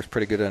 your number's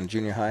pretty good on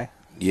junior high?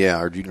 Yeah,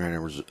 our junior high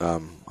numbers,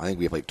 I think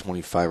we have like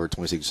 25 or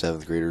 26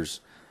 seventh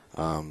graders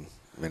in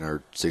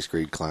our 6th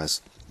grade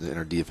class in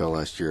our DFL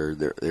last year.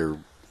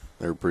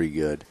 They're pretty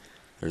good.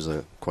 There's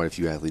quite a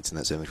few athletes in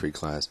that 7th grade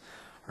class.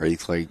 Our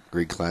 8th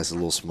grade class is a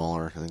little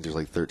smaller. I think there's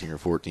like 13 or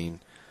 14.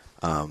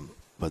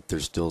 But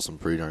there's still some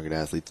pretty darn good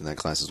athletes in that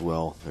class as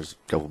well. There's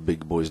a couple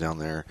big boys down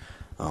there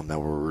that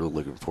we're really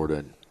looking forward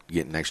to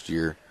getting next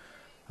year.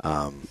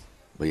 But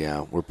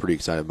yeah, we're pretty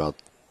excited about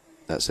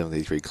that 7th,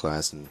 8th grade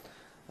class, and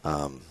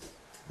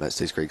that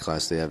 6th grade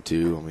class they have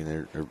too. I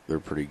mean, they're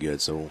pretty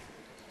good. So,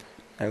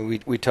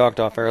 and we talked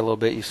off air a little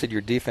bit. You said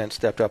your defense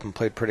stepped up and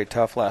played pretty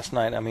tough last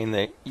night. I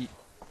mean,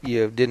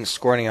 you didn't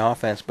score any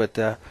offense, but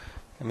I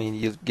mean,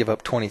 you give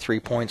up 23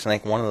 points. I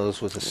think one of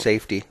those was a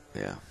safety.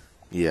 Yeah.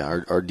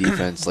 Yeah, our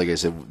defense, like I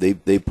said,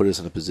 they put us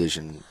in a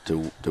position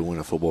to win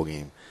a football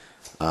game.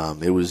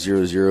 It was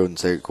 0-0 in the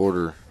second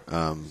quarter.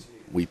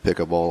 We pick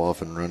a ball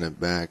off and run it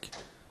back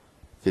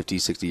 50,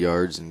 60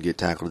 yards and get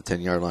tackled at the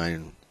 10-yard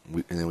line,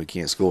 and then we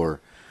can't score,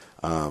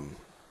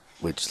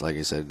 which, like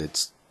I said,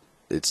 it's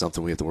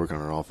something we have to work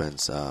on our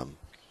offense. And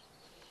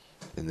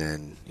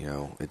then,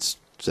 it's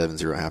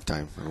 7-0 at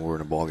halftime, and we're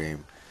in a ball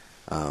game.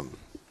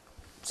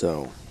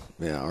 So,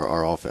 yeah,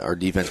 our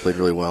defense played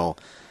really well.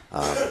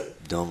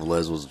 Dylan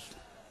Velez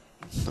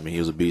he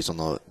was a beast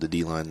on the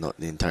D-line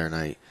the entire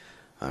night.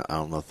 I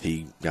don't know if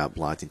he got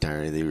blocked the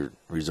entire night. They were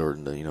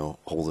resorting to,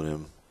 holding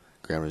him,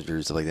 grabbing his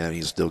jersey, stuff like that. And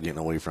he's still getting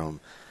away from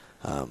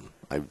him.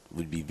 I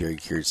would be very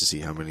curious to see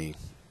how many,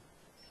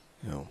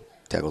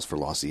 tackles for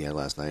loss he had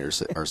last night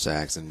or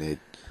sacks. And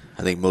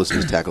I think most of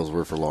his tackles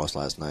were for loss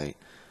last night.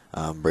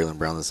 Braylon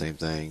Brown, the same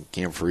thing.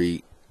 Cam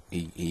Free,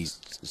 he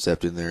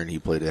stepped in there and he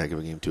played a heck of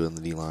a game too on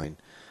the D-line.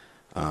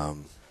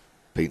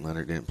 Peyton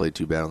Leonard didn't play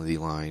too bad on the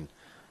D-line.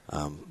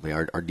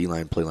 Our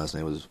D-line play last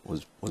night was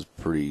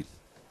pretty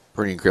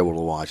incredible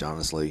to watch,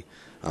 honestly.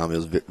 It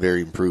was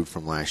very improved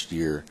from last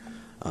year.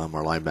 Our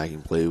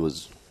linebacking play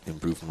was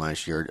improved from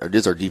last year. Our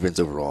defense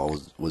overall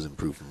was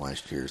improved from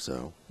last year.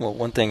 So, well,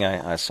 one thing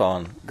I saw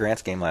in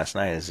Grant's game last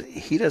night is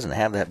he doesn't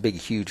have that big,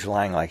 huge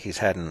line like he's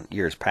had in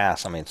years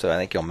past. I mean, so I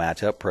think he'll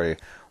match up pretty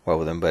well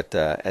with him. But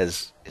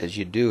as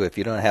you do, if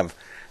you don't have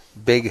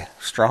big,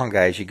 strong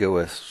guys, you go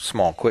with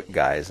small, quick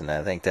guys, and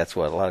I think that's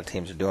what a lot of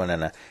teams are doing.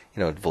 And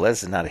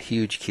Velez is not a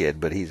huge kid,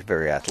 but he's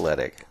very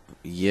athletic.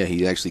 Yeah,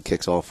 he actually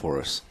kicks off for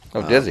us.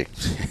 Oh, does he?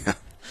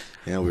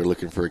 Yeah, we were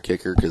looking for a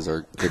kicker because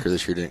our kicker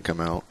this year didn't come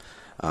out.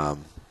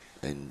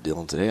 And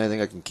Dylan said, "Hey, I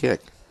think I can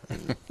kick."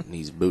 And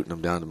he's booting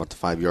them down to about the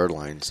 5-yard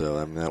line, so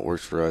I mean that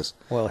works for us.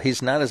 Well,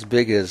 he's not as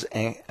big as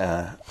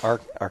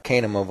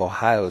Arcanum of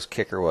Ohio's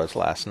kicker was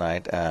last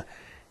night.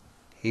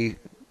 He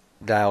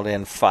dialed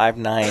in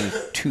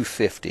 5'9",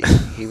 250.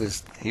 He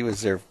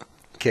was their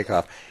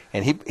kickoff,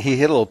 and he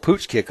hit a little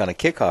pooch kick on a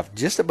kickoff,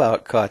 just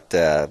about caught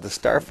the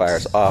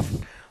Starfires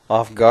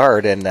off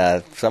guard,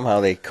 and somehow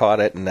they caught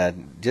it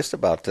and just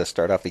about to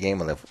start off the game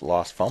with a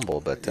lost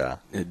fumble. But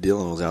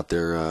Dylan was out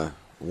there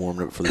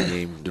warming up for the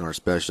game, doing our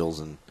specials,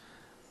 and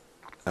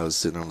I was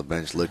sitting on the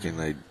bench looking.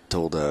 And I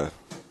told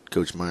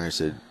Coach Meyer, I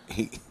said,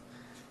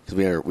 because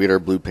we had our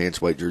blue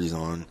pants, white jerseys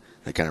on.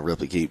 That kind of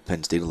replicate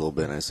Penn State a little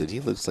bit. And I said, he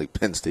looks like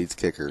Penn State's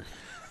kicker.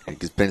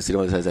 Because Penn State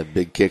always has that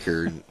big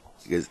kicker and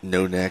he has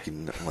no neck.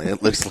 And I'm like,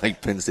 it looks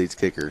like Penn State's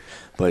kicker.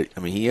 But,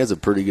 I mean, he has a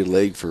pretty good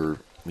leg for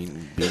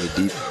being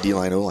a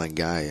D-line, O-line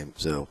guy.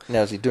 So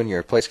now, is he doing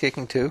your place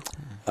kicking too?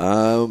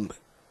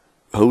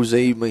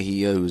 Jose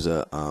Mejia, who's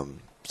a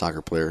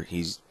soccer player,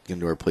 he's going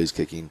to do our place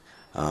kicking.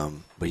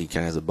 But he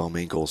kind of has a bum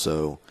ankle.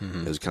 So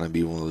it was kind of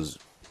be one of those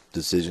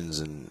decisions.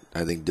 And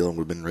I think Dylan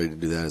would have been ready to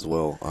do that as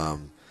well.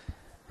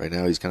 Right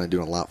now, he's kind of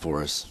doing a lot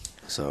for us.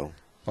 So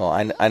Well,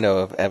 I know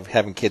of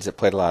having kids that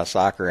played a lot of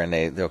soccer, and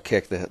they'll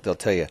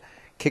tell you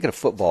kicking a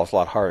football is a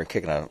lot harder than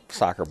kicking a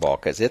soccer ball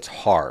because it's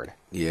hard.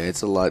 Yeah,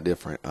 it's a lot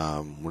different.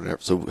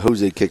 So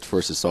Jose kicked for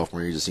us his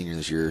sophomore year. He's a senior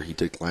this year. He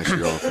took last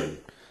year off, and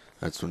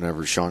that's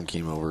whenever Sean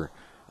came over.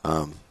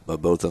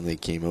 But both of them, they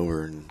came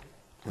over, and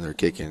when they're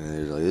kicking, and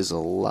they're like, this is a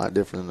lot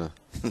different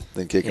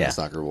than kicking a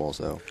soccer ball.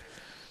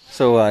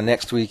 So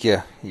next week,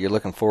 you're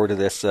looking forward to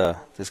this.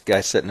 This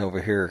guy sitting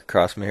over here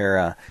across from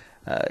here.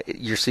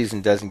 Your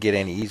season doesn't get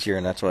any easier,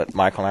 and that's what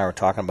Michael and I were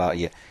talking about.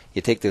 You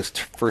take those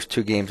first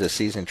 2 games of the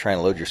season, try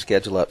and load your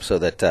schedule up so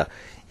that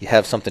you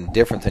have something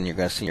different than you're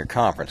going to see in your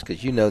conference,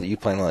 because you know that you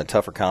play in one of the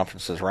tougher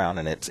conferences around,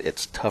 and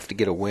it's tough to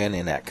get a win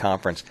in that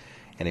conference.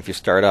 And if you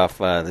start off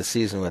the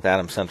season with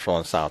Adams Central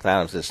and South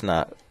Adams, it's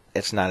not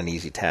an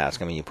easy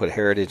task. I mean, you put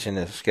Heritage in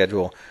the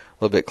schedule,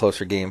 a little bit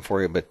closer game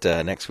for you, but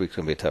next week's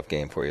going to be a tough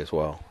game for you as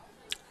well.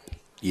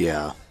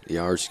 Yeah.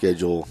 Our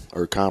schedule,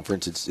 our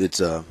conference,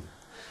 it's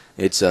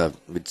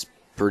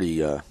pretty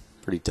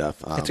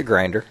tough. It's a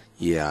grinder.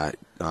 Yeah.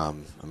 I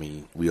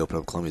mean, we open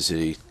up Columbia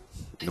City,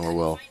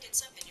 Norwell,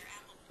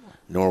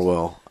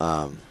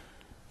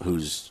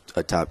 who's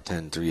a top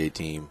 10 3A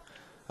team,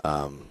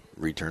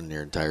 returned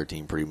their entire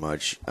team pretty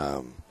much. I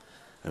mean,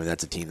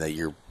 that's a team that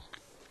you're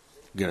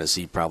going to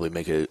see probably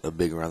make a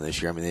big run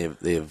this year. I mean,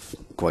 they have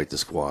quite the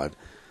squad.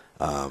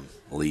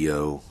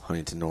 Leo,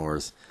 Huntington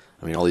North.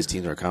 I mean, all these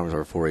teams in our conference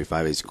are 4A,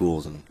 5A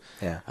schools, and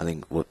I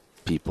think what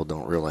people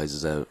don't realize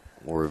is that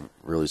we're a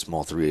really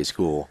small 3A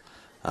school.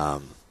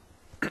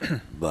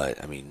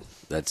 But, I mean,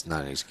 that's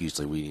not an excuse.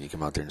 Like, we need to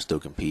come out there and still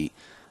compete.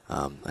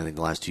 I think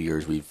the last 2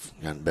 years we've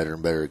gotten better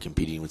and better at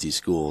competing with these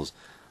schools,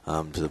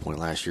 to the point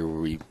last year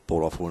where we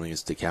pulled off one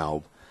against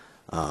DeKalb.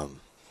 And,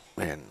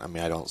 I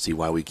mean, I don't see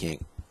why we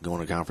can't go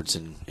in a conference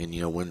and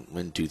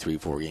win 2, 3,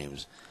 4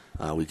 games.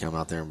 We come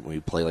out there and we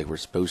play like we're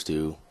supposed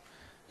to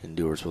and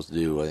do what we're supposed to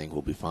do. I think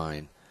we'll be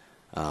fine.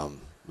 But,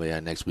 yeah,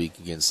 next week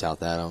against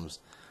South Adams,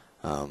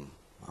 we're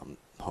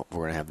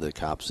going to have the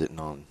cops sitting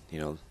on,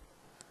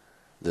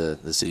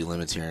 the city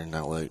limits here and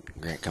not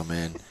let Grant come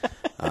in.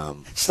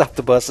 Stop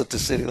the bus at the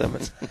city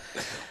limits.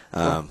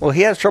 Well,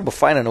 he has trouble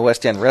finding a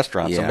West End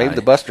restaurant, so maybe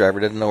the bus driver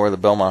didn't know where the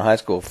Belmont High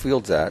School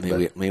field's at.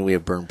 Maybe we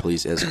have Burn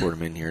Police escort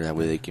him in here. That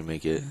way they can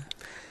make it.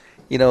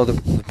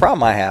 The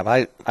problem I have,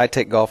 I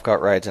take golf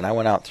cart rides, and I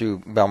went out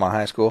through Belmont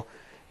High School.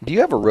 Do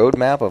you have a road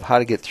map of how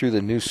to get through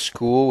the new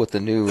school with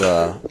the new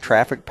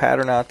traffic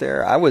pattern out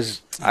there? I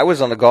was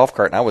on the golf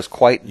cart, and I was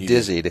quite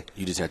dizzied.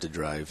 You just have to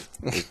drive.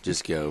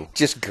 Just go.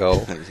 Just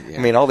go. Yeah.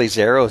 I mean, all these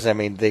arrows, I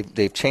mean,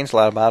 they've changed a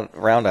lot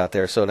around out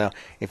there. So now,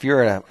 if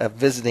you're a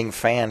visiting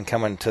fan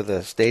coming to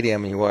the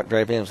stadium and you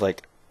drive in, it's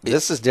like,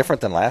 this is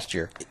different than last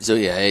year. So,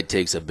 yeah, it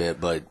takes a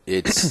bit, but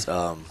it's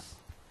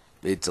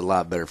it's a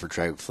lot better for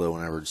traffic flow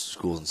whenever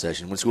school's in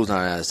session. When school's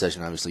not out of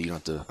session, obviously, I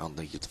don't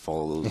think you have to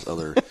follow those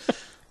other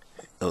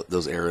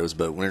those arrows,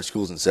 but when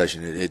school's in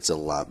session, it's a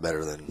lot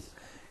better than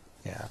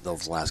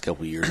those last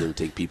couple of years. It would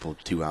take people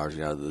 2 hours to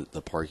get out of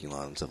the parking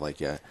lot and stuff like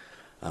that.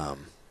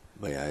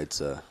 But yeah,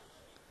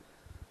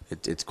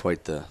 it's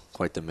quite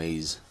the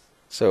maze.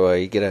 So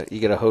you get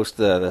to host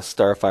the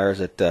Starfires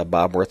at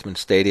Bob Worthman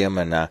Stadium,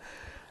 and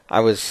I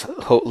was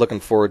looking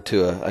forward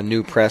to a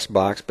new press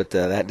box, but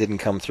that didn't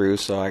come through.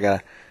 So I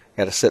got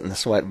to sit in the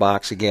sweat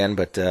box again.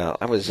 But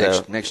I was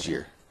next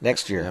year.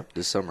 Next year, yep,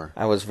 this summer.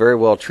 I was very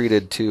well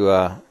treated to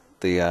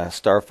the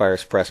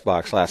Starfires press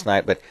box last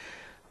night, but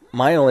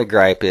my only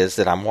gripe is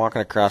that I'm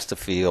walking across the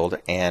field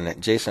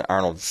and Jason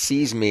Arnold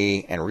sees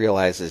me and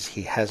realizes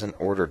he hasn't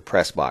ordered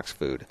press box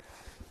food.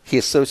 He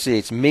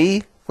associates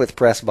me with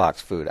press box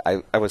food.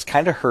 I was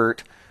kind of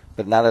hurt,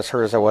 but not as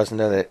hurt as I was to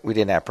know that we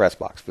didn't have press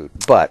box food.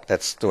 But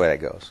that's the way that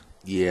goes.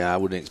 Yeah, I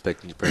wouldn't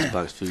expect any press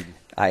box food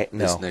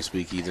this next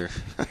week either.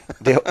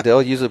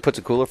 They'll usually put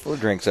the cooler full of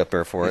drinks up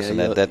there for us, and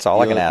that's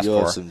all I can ask for.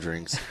 You'll have some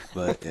drinks,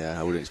 but yeah,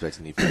 I wouldn't expect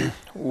any food.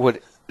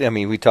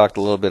 We talked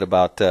a little bit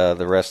about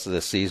the rest of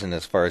the season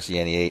as far as the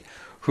NE8.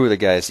 Who are the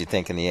guys you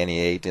think in the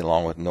NE8,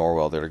 along with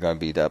Norwell, that are going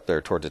to be up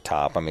there towards the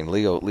top? I mean,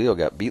 Leo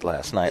got beat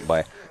last night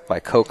by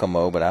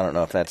Kokomo, but I don't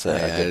know if that's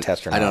a good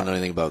test or not. I don't know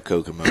anything about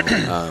Kokomo.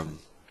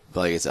 But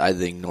like I said, I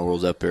think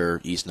Norwell's up there,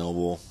 East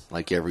Noble,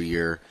 like every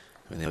year.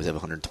 I mean, they always have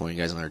 120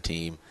 guys on their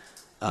team.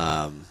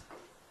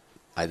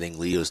 I think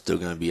Leo's still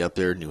going to be up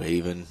there, New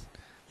Haven.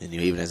 And New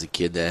Haven has a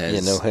kid that has...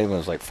 Yeah, New Haven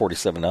was like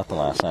 47-0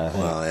 last night, I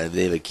think. Well,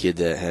 they have a kid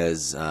that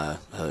has an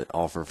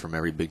offer from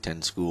every Big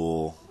Ten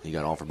school. He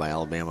got offered by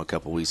Alabama a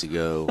couple weeks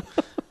ago.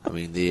 I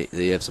mean,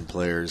 they have some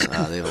players.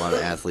 They have a lot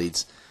of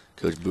athletes.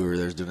 Coach Boer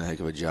there's doing a heck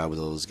of a job with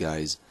all those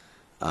guys.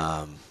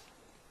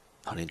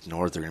 Huntington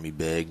North, they're going to be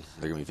big.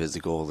 They're going to be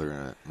physical.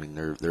 They're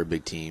a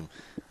big team.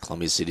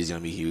 Columbia City's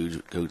going to be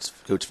huge.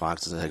 Coach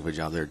Fox does a heck of a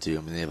job there too.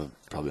 I mean, they have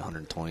probably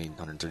 120,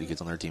 130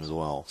 kids on their team as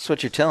well. So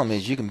what you're telling me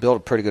is you can build a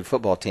pretty good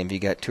football team if you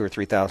got 2,000 or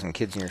 3,000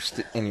 kids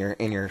in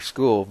your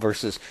school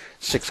versus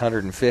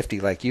 650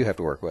 like you have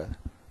to work with.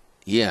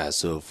 Yeah.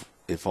 So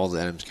if all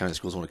the Adams County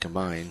schools want to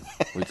combine,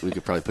 we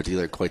could probably put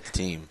together quite the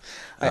team.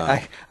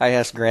 I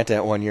asked Grant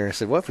that one year. I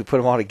said, "What if we put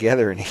them all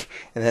together?" And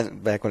then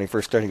back when he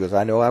first started, he goes,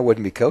 "I know I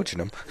wouldn't be coaching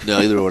them." No,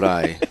 neither would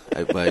I.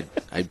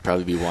 I'd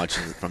probably be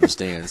watching from the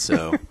stands.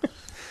 So,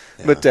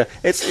 yeah. But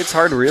it's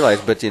hard to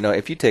realize. But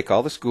if you take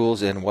all the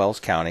schools in Wells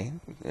County,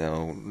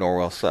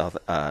 Norwell,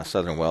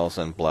 Southern Wells,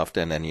 and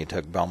Bluffton, and you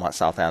took Belmont,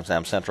 South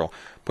Adams, Central,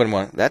 put them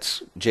on.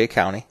 That's Jay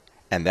County,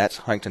 and that's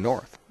Huntington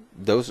North.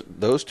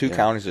 Those two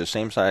counties are the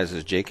same size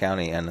as Jay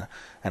County and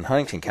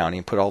Huntington County,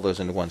 and put all those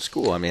into one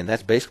school. I mean,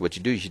 that's basically what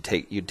you do. Is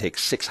you'd take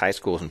 6 high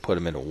schools and put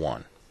them into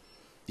one.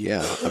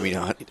 Yeah, I mean,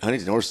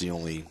 Huntington North is the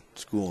only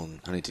school in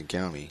Huntington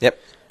County. Yep.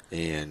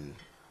 And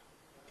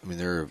I mean,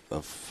 they're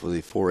a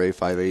 4A,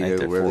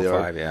 5A, wherever they 4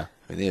 are. 5, yeah.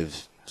 I mean, they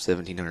have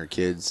 1,700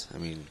 kids. I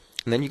mean,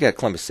 and then you got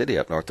Columbus City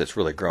up north that's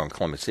really growing.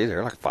 Columbus City,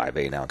 they're like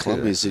 5A now too.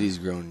 Columbus City's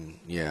grown,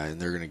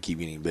 and they're going to keep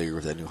getting bigger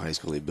with that new high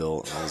school they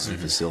built and all those new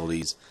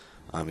facilities.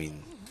 I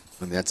mean,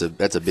 that's a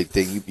big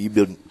thing. You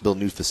build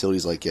new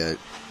facilities like that,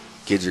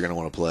 kids are going to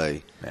want to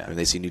play. Yeah. I mean,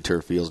 they see new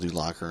turf fields, new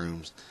locker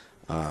rooms.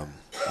 I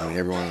mean,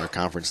 everyone in our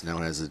conference now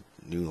has a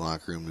new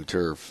locker room, new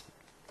turf.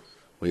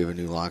 We have a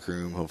new locker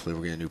room. Hopefully,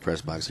 we're getting a new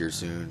press box here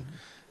soon.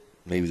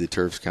 Maybe the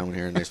turf's coming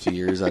here in the next few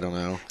years. I don't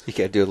know. You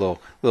got to do a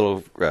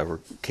little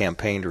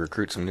campaign to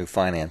recruit some new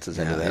finances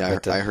into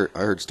that. Yeah, I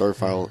heard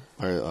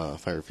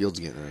Starfire Field's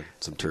getting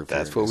some turf.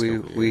 That's what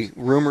we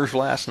rumors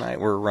last night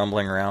were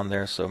rumbling around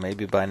there. So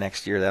maybe by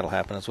next year that'll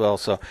happen as well.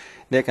 So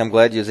Nick, I'm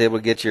glad you was able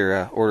to get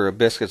your order of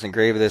biscuits and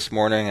gravy this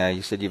morning.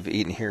 You said you've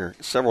eaten here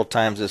several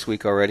times this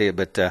week already,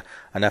 but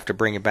enough to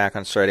bring you back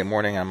on Friday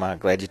morning. I'm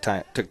glad you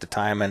took the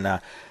time,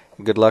 and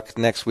good luck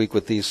next week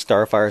with these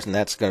Starfires, and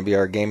that's going to be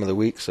our game of the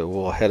week. So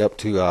we'll head up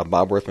to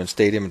Bob Worthman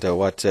Stadium to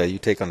watch you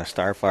take on the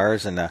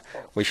Starfires, and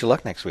wish you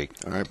luck next week.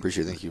 All right,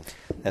 appreciate it. Thank you.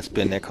 That's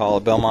been Nick Hall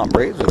of Belmont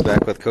Braves. We'll be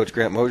back with Coach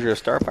Grant Mosier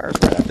of Starfires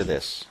right after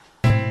this.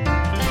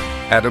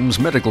 Adams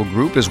Medical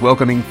Group is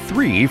welcoming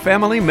 3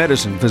 family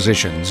medicine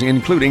physicians,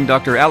 including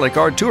Dr. Alec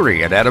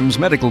Arturi at Adams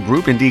Medical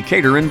Group in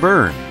Decatur and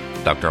Bern,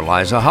 Dr.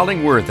 Liza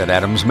Hollingworth at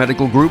Adams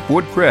Medical Group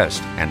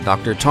Woodcrest, and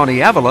Dr.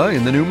 Tawny Avila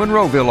in the new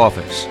Monroeville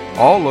office.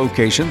 All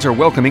locations are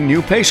welcoming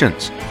new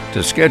patients.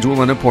 To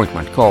schedule an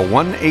appointment, call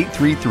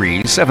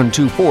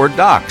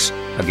 1-833-724-DOCS.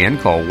 Again,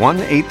 call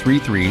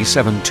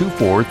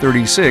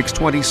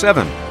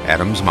 1-833-724-3627.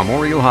 Adams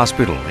Memorial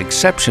Hospital,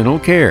 exceptional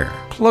care,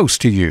 close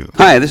to you.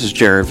 Hi, this is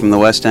Jared from the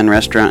West End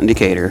Restaurant in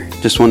Decatur.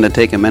 Just wanted to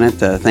take a minute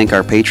to thank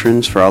our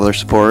patrons for all their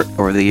support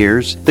over the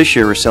years. This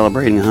year we're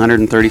celebrating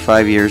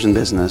 135 years in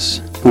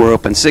business. We're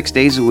open 6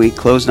 days a week,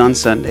 closed on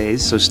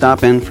Sundays, so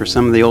stop in for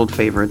some of the old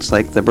favorites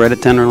like the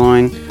breaded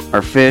tenderloin,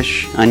 our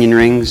fish, onion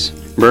rings,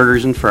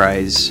 burgers, and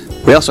fries.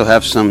 We also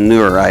have some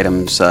newer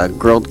items,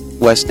 grilled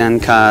West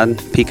End cod,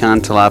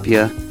 pecan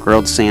tilapia,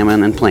 grilled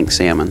salmon, and plank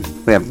salmon.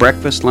 We have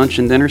breakfast, lunch,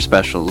 and dinner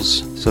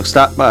specials, so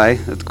stop by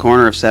at the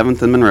corner of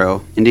 7th and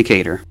Monroe in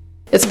Decatur.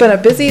 It's been a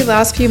busy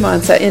last few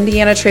months at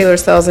Indiana Trailer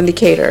Sales in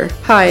Decatur.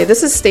 Hi,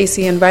 this is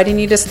Stacy inviting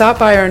you to stop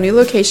by our new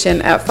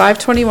location at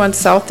 521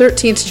 South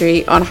 13th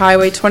Street on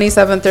Highway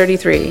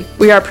 2733.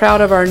 We are proud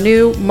of our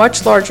new,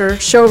 much larger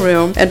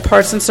showroom and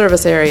parts and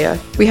service area.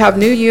 We have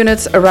new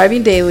units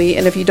arriving daily,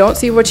 and if you don't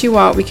see what you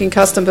want, we can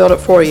custom build it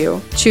for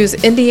you. Choose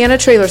Indiana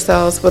Trailer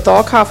Sales with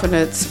all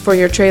confidence for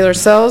your trailer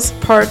sales,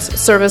 parts,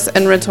 service,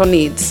 and rental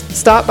needs.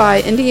 Stop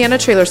by Indiana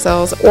Trailer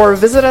Sales or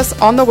visit us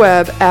on the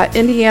web at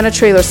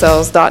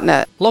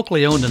indianatrailersales.net.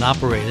 Locally owned and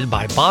operated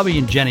by Bobby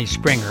and Jenny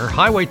Springer,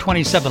 Highway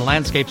 27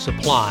 Landscape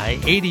Supply,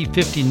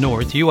 8050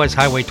 North, U.S.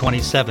 Highway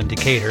 27,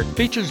 Decatur,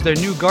 features their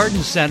new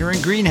garden center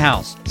and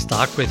greenhouse,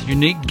 stocked with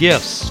unique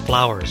gifts,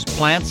 flowers,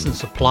 plants, and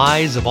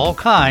supplies of all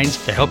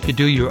kinds to help you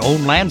do your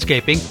own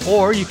landscaping,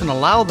 or you can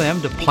allow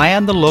them to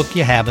plan the look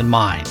you have in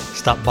mind.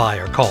 Stop by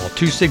or call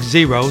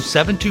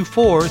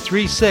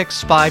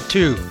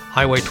 260-724-3652.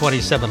 Highway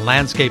 27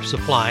 Landscape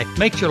Supply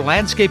makes your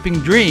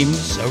landscaping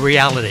dreams a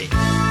reality.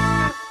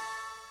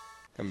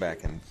 Come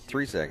back in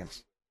 3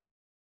 seconds.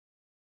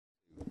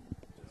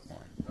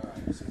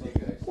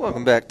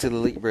 Welcome back to the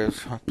Elite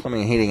Braves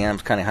Plumbing and Heating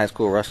Adams County High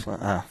School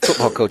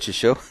football coaches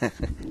show.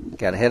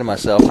 Got ahead of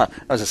myself. I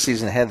was a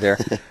season ahead there.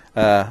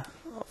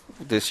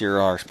 This year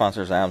our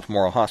sponsors are Adams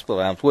Memorial Hospital,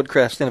 Adams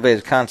Woodcrest,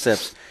 Innovative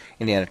Concepts,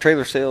 Indiana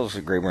Trailer Sales,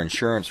 Graber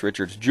Insurance,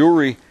 Richards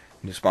Jewelry,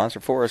 new sponsor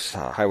for us,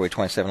 Highway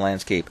 27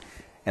 Landscape,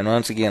 and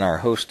once again our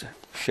host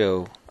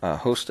of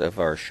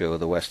our show,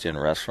 the West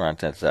End Restaurant.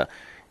 That's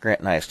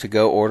Grant, nice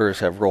to-go orders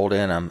have rolled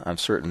in. I'm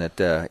certain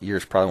that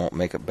yours probably won't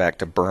make it back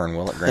to Bern,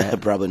 will it,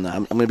 Grant? Probably not.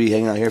 I'm going to be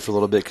hanging out here for a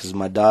little bit because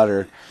my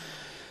daughter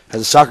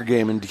has a soccer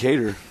game in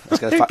Decatur. It's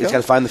got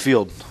to find the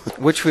field.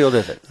 Which field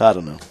is it? I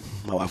don't know.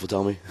 My wife will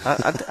tell me.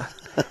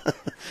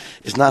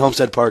 It's not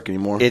Homestead Park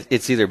anymore.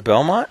 It's either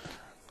Belmont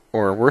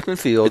or Worthman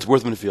Field. It's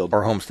Worthman Field.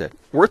 Or Homestead.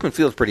 Worthman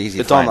Field's pretty easy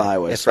to find. It's on the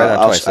highway. It's so right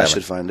on 27. I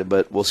should find it,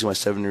 but we'll see my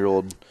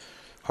 7-year-old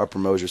Harper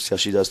Mosier, see how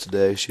she does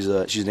today. She's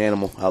an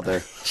animal out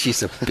there.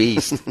 She's a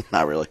beast.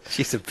 Not really.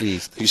 She's a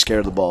beast. She's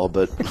scared of the ball,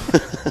 but.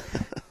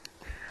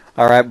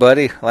 All right,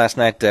 buddy. Last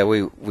night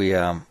we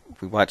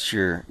watched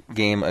your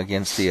game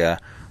against the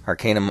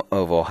Arcanum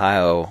of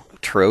Ohio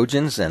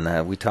Trojans,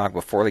 and we talked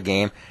before the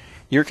game.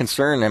 You're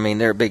concerned. I mean,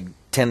 they're a big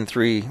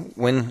 10-3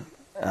 win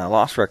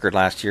loss record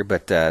last year,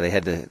 but they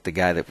had the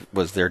guy that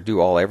was their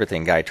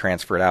do-all-everything guy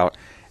transferred out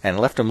and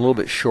left them a little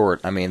bit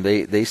short. I mean,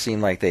 they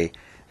seemed like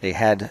they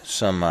had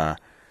some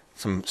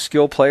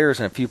skill players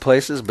in a few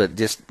places, but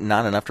just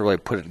not enough to really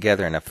put it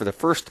together. And for the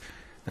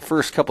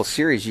first couple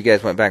series, you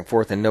guys went back and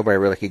forth, and nobody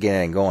really could get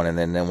anything going. And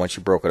then once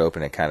you broke it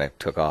open, it kind of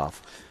took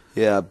off.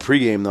 Yeah,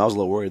 pregame, though, I was a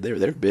little worried.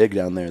 They're big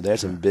down there. They had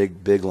some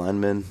big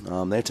linemen.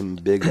 They had some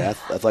big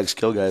athletic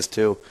skill guys,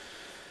 too.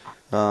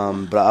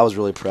 But I was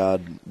really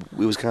proud.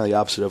 It was kind of the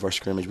opposite of our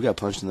scrimmage. We got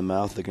punched in the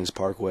mouth against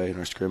Parkway in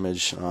our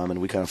scrimmage,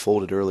 and we kind of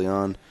folded early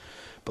on.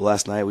 But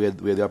last night we had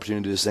the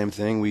opportunity to do the same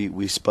thing.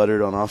 We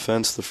sputtered on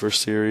offense the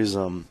first series,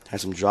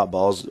 had some drop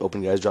balls,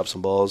 open guys dropped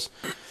some balls.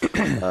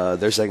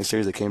 Their second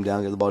series, they came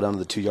down, got the ball down to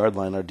the 2-yard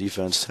line. Our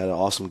defense had an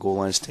awesome goal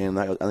line stand.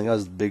 I think that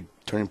was the big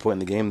turning point in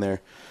the game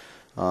there.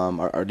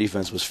 Our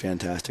defense was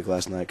fantastic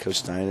last night. Coach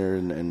Steiner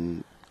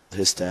and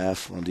his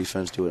staff on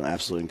defense do an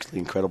absolutely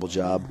incredible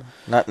job.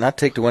 Not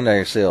take the wind out of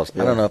your sails.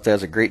 Yeah. I don't know if that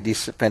was a great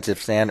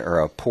defensive stand or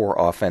a poor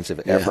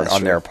offensive effort on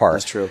true. their part.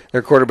 That's true.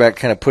 Their quarterback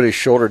kind of put his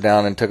shoulder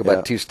down and took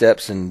about 2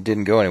 steps and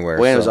didn't go anywhere.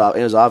 Well,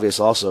 it was obvious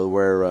also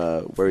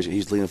where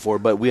he's leaning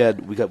forward. But we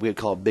had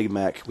called Big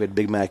Mac. We had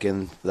Big Mac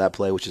in that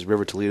play, which is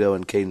River Toledo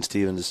and Caden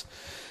Stevens,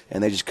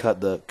 and they just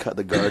cut the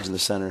guards in the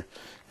center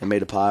and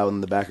made a pile,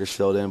 and the backers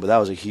filled in. But that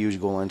was a huge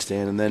goal line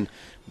stand, and then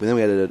we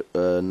had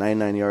a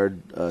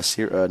 99-yard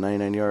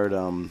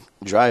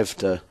drive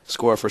to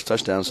score our first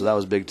touchdown, so that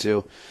was big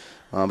too.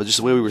 But just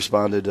the way we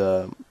responded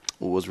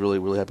was really,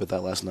 really happy with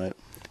that last night.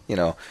 You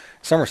know,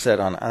 Somerset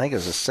I think it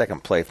was the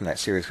second play from that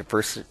series. The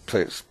first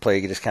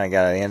play he just kind of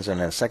got out of the end zone,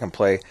 and the second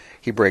play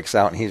he breaks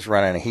out and he's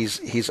running and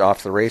he's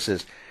off the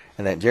races,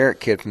 and that Jarrett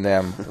kid from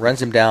them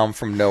runs him down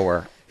from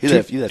nowhere. He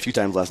did that a few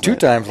times last night. 2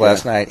 times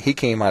last night. He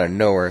came out of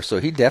nowhere, so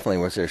he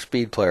definitely was their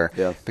speed player.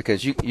 Yeah.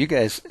 Because you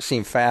guys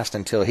seemed fast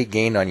until he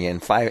gained on you in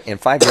 5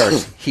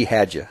 yards. He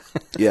had you.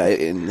 Yeah,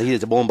 and he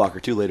hit the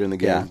Bollenbacher too later in the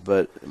game. Yeah.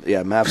 But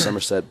yeah, Mav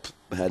Somerset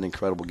had an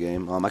incredible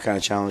game. I kind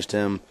of challenged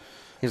him.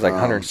 He's like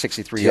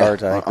 163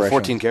 yards, I think. On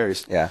 14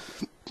 carries. Yeah.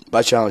 But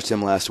I challenged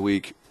him last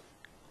week,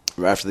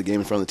 right after the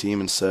game in front of the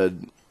team, and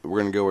said, "We're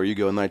going to go where you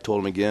go." And then I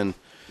told him again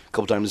a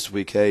couple times this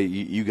week, "Hey,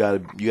 you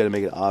got to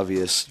make it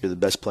obvious you're the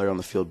best player on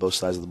the field, both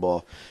sides of the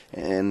ball."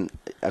 And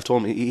I've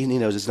told him he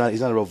knows he's not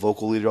a real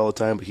vocal leader all the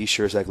time, but he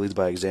sure as heck leads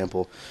by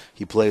example.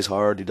 He plays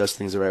hard, he does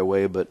things the right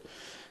way, but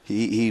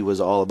he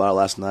was all about it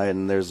last night.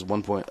 And there's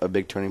one point, a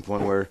big turning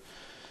point where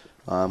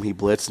he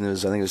blitzed, and I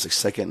think it was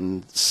like 2nd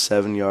and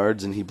 7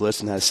 yards, and he blitzed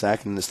and had a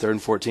sack, and it's 3rd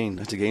and 14.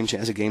 That's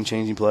a game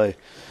changing play.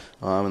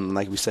 And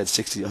like we said,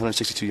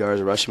 162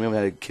 yards of rushing. We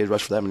haven't had a kid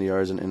rush for that many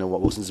yards, and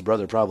what wasn't his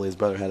brother probably. His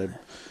brother had a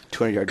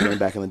 200-yard game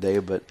back in the day,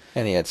 but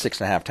and he had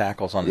 6.5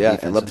 tackles on the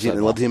defense. And led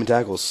the team in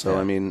tackles. So yeah.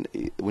 I mean,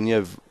 when you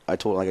have, I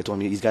told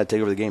him he's got to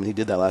take over the game. And he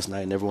did that last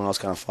night, and everyone else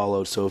kind of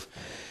followed. So,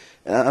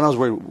 and I was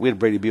worried. We had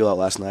Brady Beal out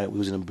last night. He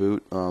was in a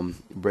boot.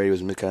 Brady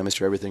was kind of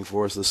Mr. Everything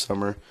for us this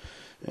summer,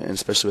 and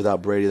especially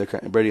without Brady,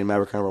 Brady and Mav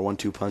were kind of our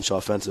 1-2 punch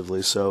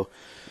offensively. So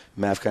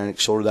Mav kind of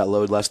shouldered that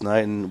load last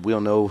night, and we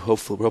don't know.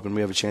 Hopefully, we're hoping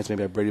we have a chance.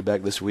 Maybe have Brady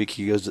back this week.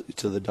 He goes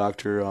to the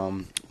doctor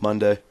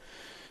Monday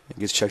and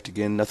gets checked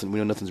again. We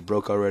know nothing's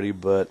broke already,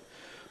 but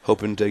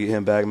hoping to get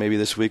him back maybe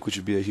this week, which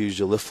would be a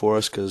huge lift for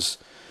us because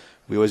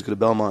we always go to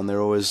Belmont and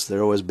they're always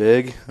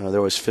big, they're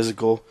always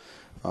physical.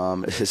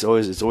 It's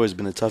always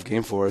been a tough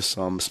game for us,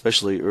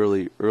 especially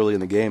early in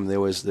the game. They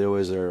always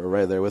are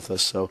right there with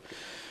us. So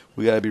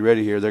we got to be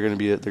ready here. They're going to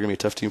be a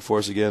tough team for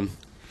us again.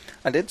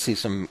 I did see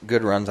some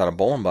good runs out of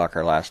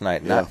Bollenbacher last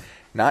night.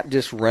 Not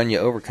just run you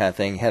over kind of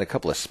thing. He had a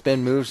couple of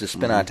spin moves to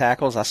spin out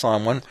tackles. I saw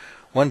him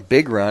one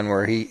big run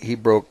where he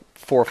broke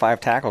 4 or 5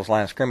 tackles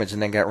line of scrimmage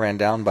and then got ran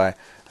down by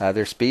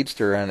their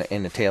speedster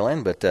in the tail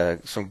end.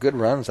 But some good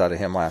runs out of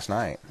him last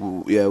night.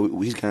 Yeah,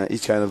 he's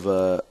kind of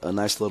a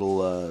nice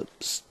little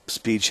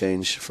speed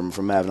change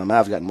from Mav. Now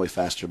Mav's gotten way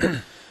faster, but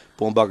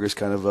Bollenbacher's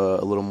kind of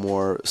a little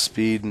more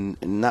speed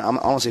and not, I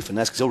don't want to say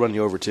finesse because he'll run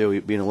you over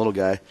too. Being a little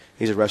guy,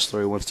 he's a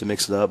wrestler. He wants to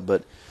mix it up,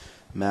 but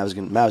Mav's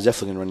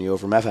definitely gonna run you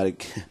over. Mav had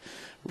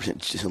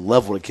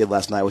leveled a kid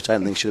last night, which I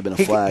didn't think should have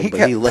been a flag,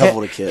 but he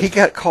leveled a kid. He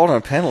got called on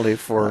a penalty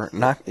for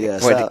not.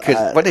 Yes, what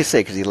did they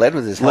say? Because he led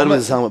with his helmet. Led with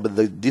his helmet, but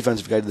the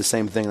defensive guy did the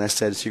same thing. And I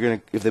said, so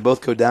if they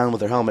both go down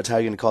with their helmets, how are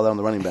you going to call that on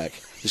the running back?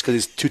 Just because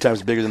he's 2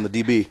 times bigger than the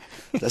DB?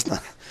 That's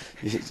not.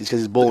 Just because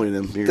he's bullying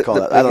him, you call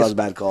that. I thought it was a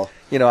bad call.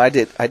 You know, I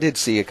did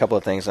see a couple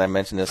of things. I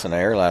mentioned this in the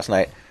air last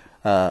night.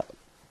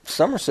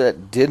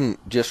 Somerset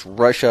didn't just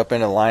rush up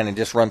into the line and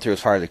just run through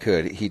as hard as he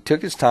could. He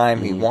took his time.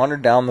 Mm-hmm. He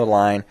wandered down the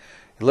line.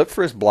 Look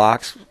for his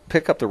blocks,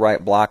 pick up the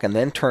right block, and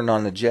then turn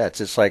on the jets.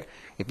 It's like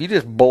if you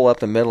just bowl up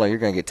the middle, you're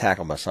going to get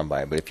tackled by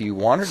somebody. But if you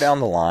wander down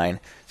the line,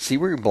 see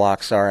where your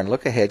blocks are, and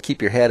look ahead, keep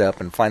your head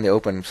up, and find the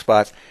open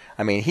spots.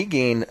 I mean, he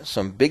gained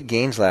some big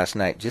gains last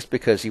night just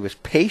because he was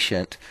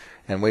patient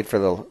and wait for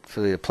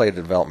the play to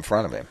develop in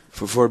front of him.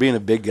 For being a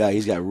big guy,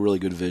 he's got really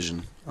good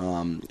vision.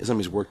 It's something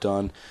he's worked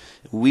on.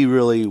 We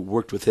really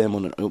worked with him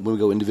when we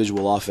go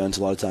individual offense.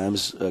 A lot of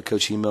times,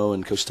 Coach Hemo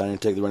and Coach Steiner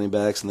take the running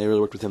backs, and they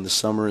really worked with him this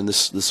summer and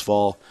this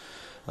fall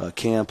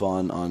camp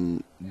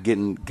on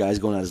getting guys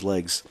going at his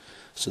legs.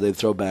 So they'd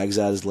throw bags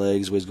at his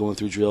legs when he's going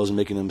through drills and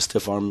making him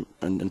stiff arm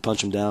and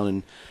punch him down.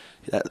 And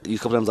a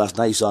couple times last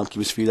night, you saw him keep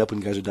his feet up when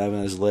guys are diving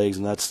at his legs,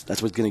 and that's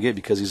what he's going to get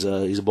because he's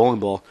a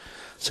bowling ball.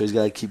 So he's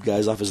got to keep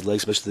guys off his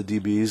legs, especially the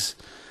DBs.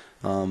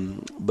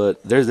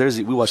 But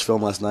we watched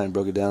film last night and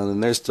broke it down,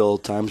 and there's still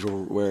times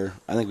where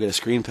I think we had a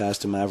screen pass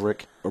to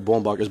Maverick or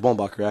Bolenbacher. It was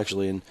Bolenbacher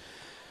actually, and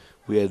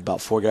we had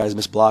about 4 guys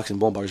miss blocks, and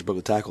Bolenbacher broke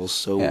the tackles.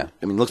 So yeah.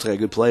 I mean, it looks like a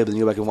good play, but then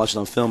you go back and watch it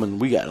on film,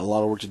 and we got a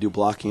lot of work to do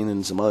blocking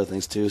and some other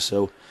things too.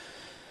 So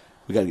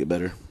we got to get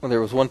better. Well,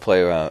 there was one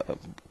play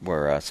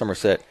where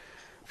Somerset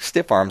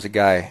stiff arms a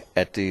guy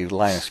at the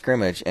line of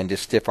scrimmage and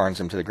just stiff arms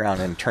him to the ground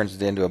and turns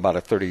it into about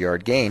a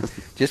 30-yard gain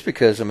just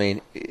because, I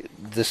mean,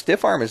 the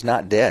stiff arm is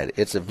not dead.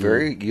 It's a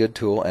very good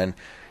tool, and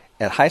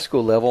at high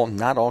school level,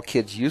 not all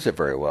kids use it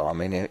very well. I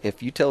mean,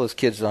 if you tell those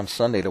kids on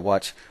Sunday to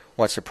watch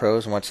the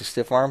pros and watch the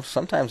stiff arm,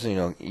 sometimes,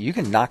 you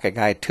can knock a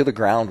guy to the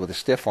ground with a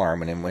stiff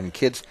arm, and when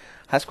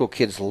high school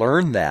kids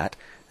learn that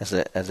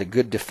as a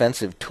good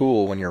defensive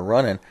tool when you're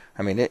running,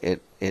 I mean,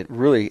 it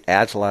really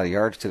adds a lot of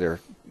yards to their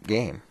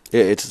game.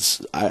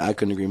 I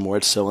couldn't agree more.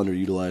 It's so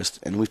underutilized,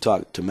 and we've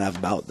talked to Mav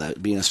about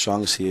that. Being as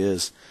strong as he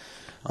is,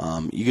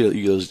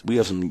 we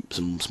have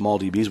some small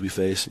DBs we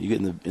face. You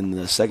get in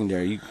the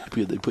secondary,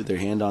 they put their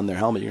hand on their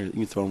helmet, you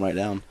can throw them right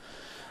down.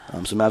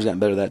 So Mav's gotten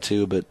better at that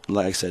too. But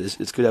like I said,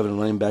 it's good having a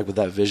running back with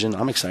that vision.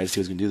 I'm excited to see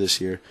what he's gonna do this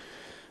year.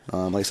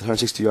 Like I said,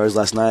 160 yards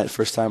last night.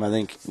 First time I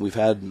think we've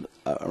had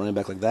a running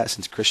back like that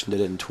since Christian did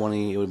it in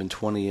 20. It would have been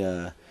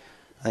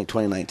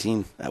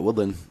 2019 at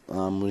Woodland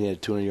when he had a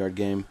 200-yard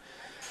game.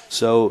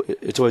 So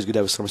it's always good to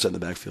have a Somerset in the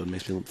backfield. It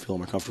makes me feel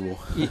more comfortable.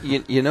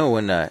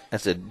 When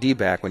as a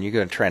D-back, when you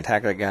go and try and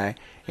tackle that guy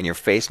and your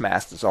face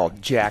mask is all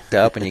jacked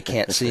up and you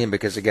can't see him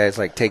because the guy's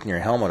like taking your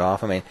helmet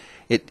off, I mean,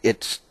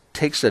 it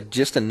takes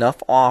just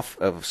enough off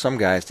of some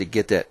guys to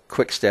get that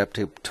quick step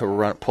to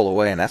pull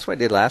away. And that's what I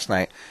did last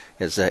night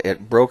is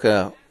it broke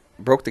the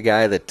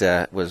guy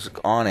that was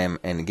on him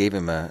and gave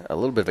him a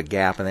little bit of a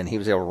gap, and then he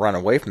was able to run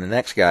away from the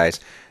next guys,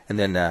 and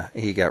then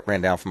he got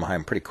ran down from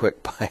behind pretty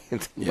quick by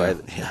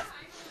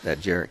that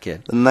Jarrett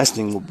kid. The nice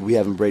thing we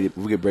have in Brady, if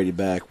we get Brady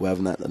back, we're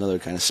having another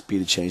kind of speed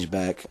of change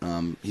back.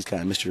 He's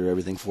kind of Mr.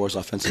 Everything for us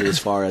offensively as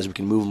far as we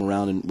can move him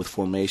around with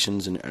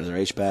formations and as our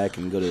H-back,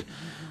 and you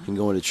can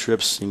go into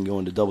trips, you can go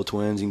into double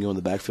twins, you can go in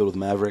the backfield with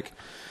Maverick.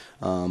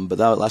 But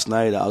last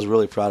night I was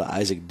really proud of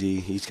Isaac D.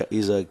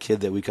 He's a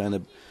kid that we kind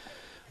of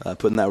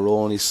put in that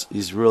role, and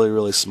he's really,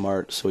 really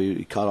smart. So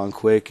he caught on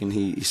quick, and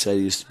he said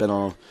he spent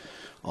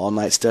all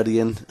night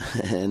studying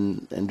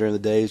and during the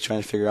day he's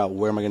trying to figure out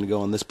where am I going to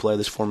go on this play,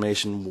 this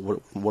formation,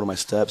 what are my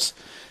steps.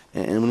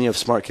 And when you have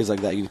smart kids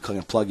like that, you can kind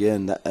of plug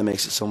in. That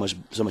makes it so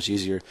much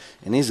easier.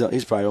 And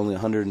he's probably only a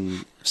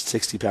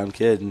 160-pound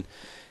kid, and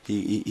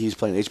he's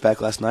playing H-back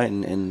last night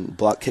and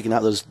kicking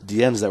out those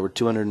DNs that were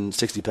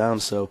 260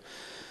 pounds. So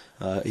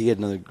he had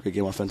another great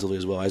game offensively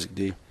as well, Isaac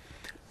D.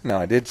 No,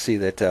 I did see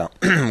that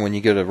when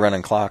you go to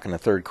running clock in the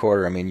third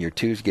quarter, I mean, your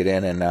twos get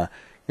in, and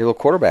your little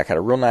quarterback had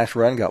a real nice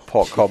run, got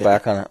called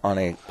back on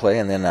a play,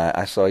 and then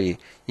I saw you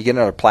get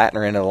another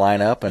Plattner into the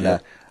lineup,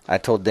 and I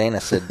told Dana, I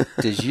said,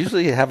 does you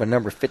usually have a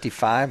number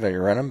 55 at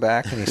your running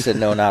back? And he said,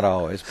 no, not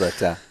always.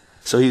 But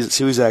so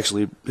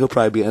he'll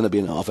probably end up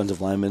being an offensive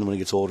lineman when he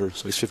gets older.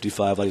 So he's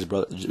 55 like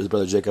his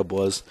brother Jacob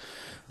was.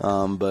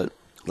 But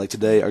like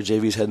today, our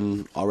JV's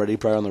heading already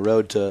probably on the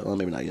road to, well,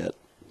 maybe not yet,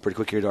 pretty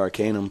quick here to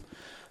Arcanum.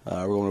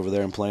 We're going over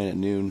there and playing at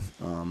noon.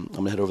 I'm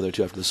going to head over there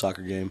too after the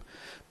soccer game.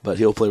 But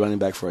he'll play running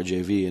back for our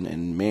JV,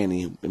 and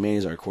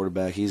Manny's our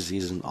quarterback.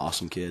 He's an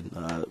awesome kid,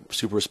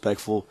 super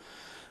respectful,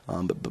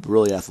 but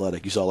really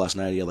athletic. You saw last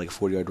night he had like a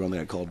 40-yard run that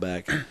got called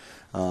back.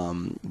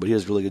 But he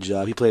does a really good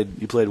job. He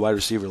played wide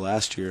receiver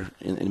last year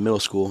in middle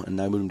school, and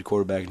now moved him to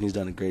quarterback, and he's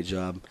done a great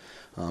job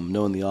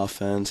knowing the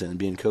offense and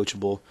being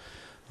coachable.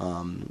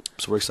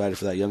 So we're excited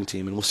for that young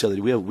team, and we'll see how they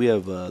do. We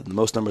have the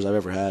most numbers I've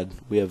ever had.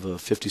 We have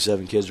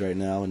 57 kids right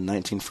now and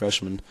 19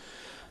 freshmen.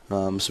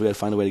 So we got to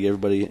find a way to get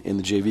everybody in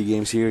the JV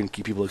games here and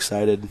keep people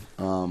excited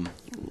because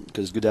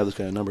it's good to have those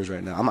kind of numbers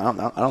right now.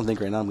 I don't think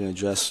right now I'm going to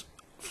address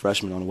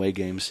freshmen on away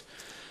games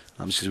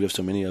just because we have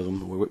so many of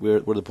them.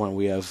 We're to the point where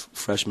we have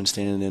freshmen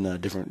standing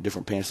in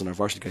different pants than our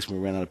varsity guys when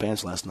we ran out of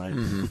pants last night.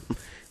 Mm-hmm.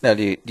 Now,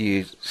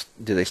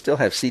 do they still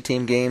have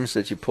C-team games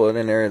that you put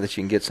in there that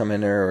you can get some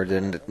in there, or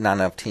do not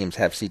enough teams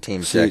have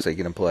C-teams to actually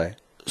get them play?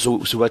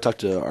 So I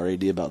talked to our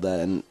AD about that,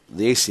 and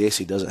the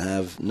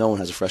ACAC no one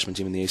has a freshman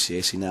team in the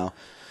ACAC now.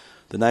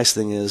 The nice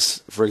thing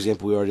is, for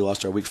example, we already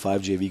lost our Week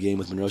 5 JV game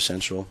with Monroe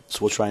Central, so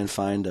we'll try and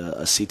find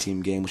a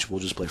C-team game, which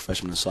we'll just play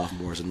freshmen and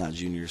sophomores and not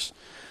juniors.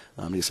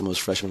 To get some of those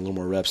freshmen a little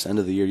more reps. End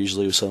of the year,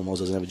 usually if Southern Wells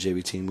doesn't have a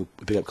JV team, we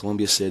pick up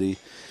Columbia City,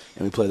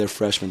 and we play their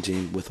freshman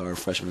team with our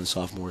freshmen and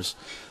sophomores.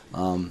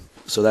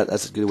 So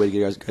that's a good way to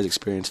get guys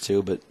experience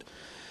too. But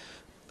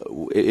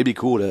it'd be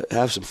cool to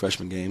have some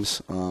freshman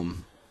games.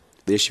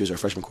 The issue is our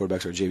freshman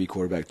quarterback's our JV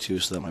quarterback too,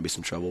 so that might be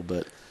some trouble.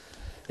 But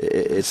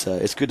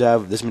it's good to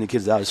have this many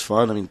kids out. It's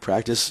fun. I mean,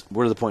 practice.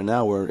 We're to the point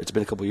now where it's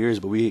been a couple of years,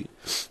 but we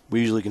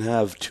usually can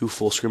have 2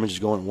 full scrimmages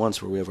going at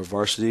once, where we have our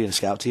varsity and a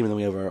scout team, and then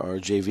we have our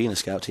JV and a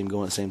scout team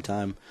going at the same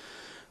time.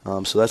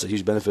 So that's a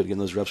huge benefit, getting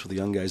those reps with the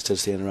young guys instead of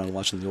standing around and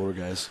watching the older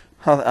guys.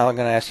 I'm going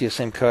to ask you the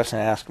same question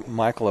I asked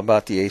Michael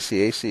about the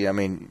ACAC. I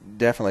mean,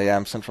 definitely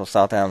Central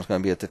South Adams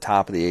going to be at the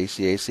top of the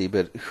ACAC,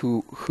 but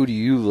who do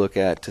you look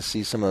at to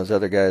see some of those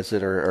other guys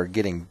that are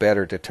getting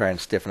better to try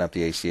and stiffen up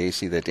the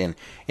ACAC that in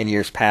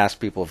years past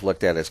people have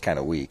looked at as kind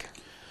of weak?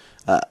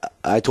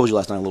 I told you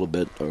last night a little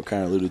bit, or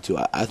kind of alluded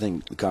to, I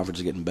think the conference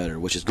is getting better,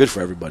 which is good for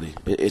everybody.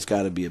 It's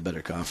got to be a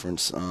better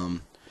conference.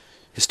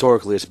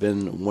 Historically, it's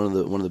been one of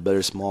the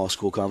better small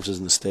school conferences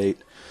in the state,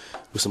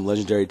 with some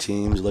legendary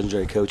teams,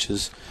 legendary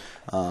coaches.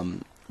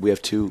 We have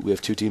two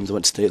teams that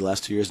went to state the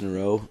last 2 years in a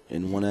row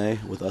in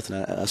 1A with us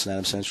and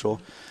Adams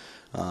Central.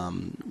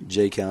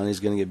 Jay County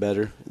is going to get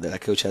better. That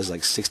coach has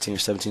like 16 or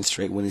 17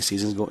 straight winning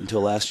seasons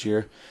until last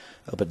year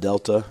up at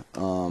Delta.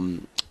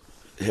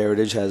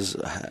 Heritage has,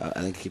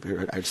 I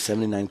think,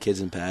 79 kids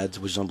in pads,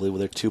 which is unbelievable.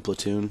 They're 2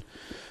 platoon.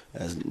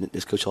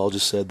 As Coach Hall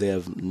just said, they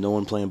have no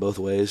one playing both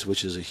ways,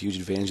 which is a huge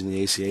advantage in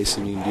the ACAC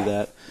when you can do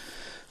that.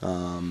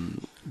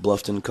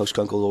 Bluffton, Coach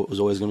Kunkel was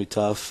always going to be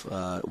tough.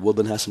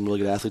 Woodland has some really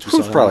good athletes.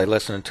 Who's probably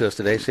listening to us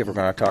today? See if we're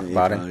going to talk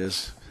about him.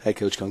 Hey,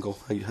 Coach Kunkel.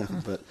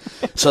 But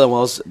Southern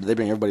Wells, they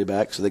bring everybody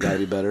back, so they got to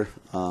be better.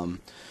 But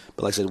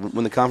like I said,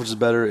 when the conference is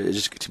better, it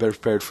just gets you better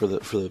prepared for the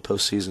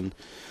postseason.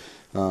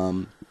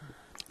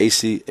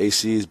 AC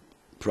is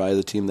probably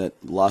the team that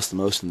lost the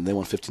most, and they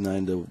won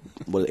 59 to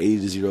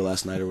 80-0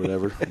 last night or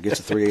whatever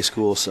against a 3A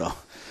school. So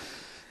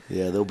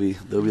yeah, they'll be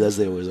as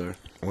they always are.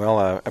 Well,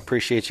 I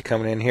appreciate you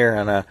coming in here,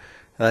 and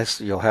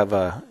you'll have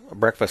a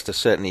breakfast to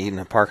sit and eat in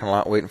the parking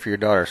lot waiting for your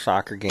daughter's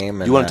soccer game.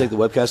 Do you want to take the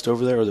webcast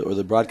over there or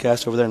the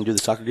broadcast over there and do the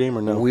soccer game,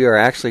 or no? We are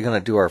actually going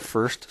to do our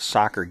first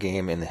soccer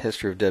game in the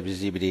history of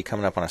WZBD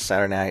coming up on a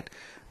Saturday night.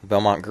 The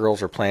Belmont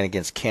girls are playing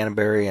against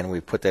Canterbury, and we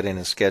put that in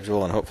the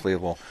schedule, and hopefully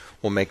we'll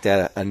make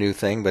that a new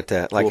thing. But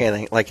like cool.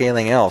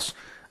 anything else,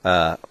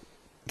 got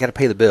to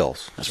pay the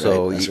bills. That's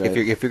so right.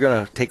 if you're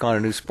going to take on a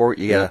new sport,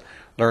 you got to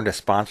learn to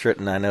sponsor it.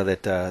 And I know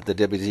that the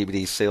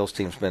WZBD sales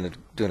team's been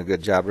doing a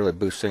good job, really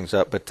boost things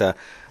up. But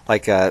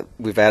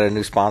we've added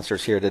new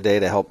sponsors here today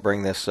to help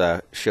bring this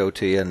show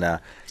to you.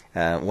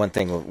 And one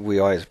thing we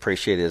always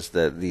appreciate is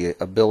the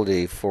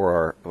ability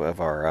for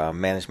our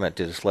management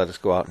to just let us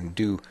go out and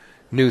do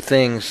new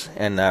things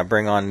and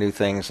bring on new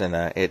things, and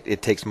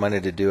it takes money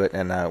to do it.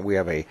 And we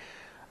have a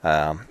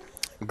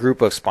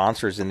group of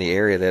sponsors in the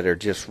area that are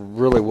just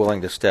really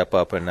willing to step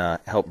up and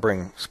help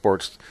bring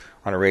sports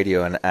on the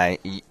radio. And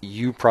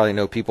you probably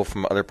know people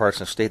from other parts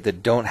of the state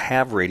that don't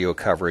have radio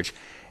coverage,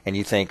 and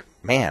you think,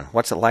 man,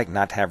 what's it like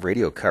not to have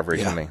radio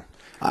coverage? Yeah. I mean,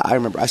 I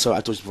remember. I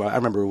told you before. I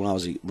remember when I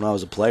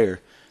was a player.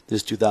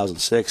 This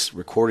 2006,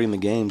 recording the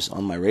games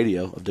on my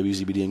radio of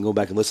WZBD and go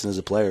back and listen as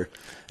a player.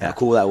 Yeah. How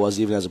cool that was,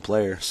 even as a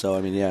player. So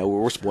I mean, yeah,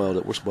 we're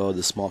spoiled. We're spoiled,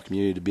 this small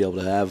community, to be able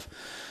to have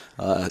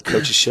a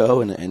coach's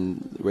show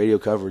and radio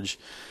coverage.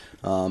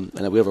 And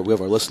we have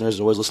our listeners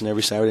that always listen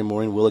every Saturday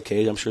morning. Willa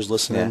Cage, I'm sure, is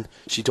listening. Yeah.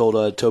 She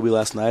told Toby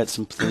last night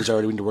some things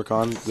already we need to work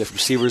on. We have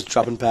receivers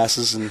dropping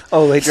passes and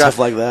stuff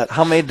like that.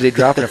 How many did they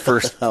drop in the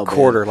first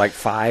quarter? Like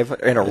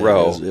 5 in a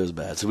row. It was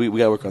bad. So we got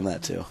to work on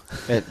that too.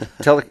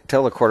 Tell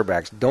the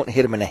quarterbacks, don't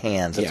hit them in the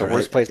hands. That's the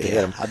worst place to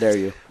hit them. How dare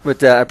you?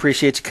 But I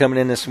appreciate you coming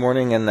in this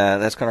morning, and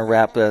that's going to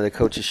wrap the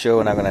coach's show,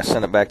 and I'm going to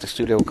send it back to the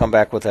studio. We'll come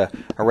back with a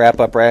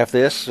wrap-up right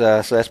after this.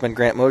 So that's been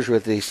Grant Mosier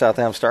with the South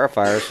Adams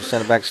Starfires. We'll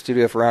send it back to the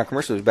studio for Ron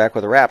Commercial. We'll be back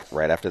with a wrap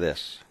right after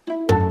this.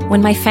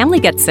 When my family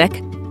gets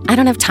sick, I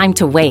don't have time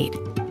to wait.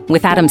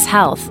 With Adams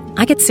Health,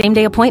 I get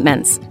same-day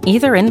appointments,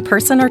 either in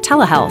person or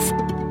telehealth.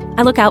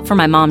 I look out for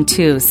my mom,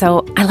 too,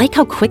 so I like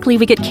how quickly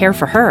we get care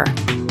for her.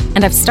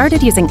 And I've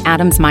started using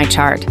Adams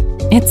MyChart.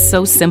 It's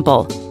so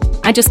simple.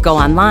 I just go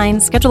online,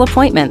 schedule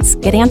appointments,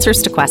 get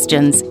answers to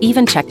questions,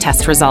 even check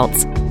test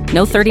results.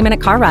 No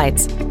 30-minute car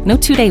rides, no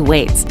 2-day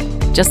waits,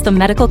 just the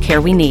medical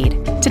care we need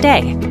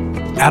today.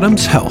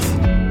 Adams Health,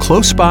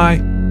 close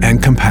by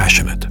and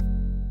compassionate.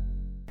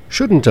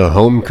 Shouldn't a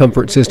home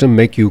comfort system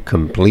make you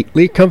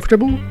completely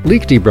comfortable?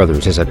 Liechty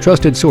Brothers is a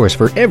trusted source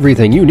for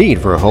everything you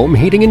need for home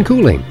heating and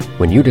cooling.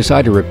 When you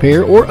decide to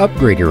repair or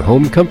upgrade your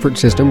home comfort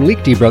system,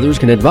 Liechty Brothers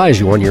can advise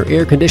you on your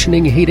air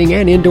conditioning, heating,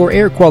 and indoor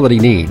air quality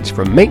needs,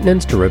 from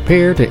maintenance to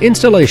repair to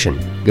installation.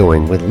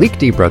 Going with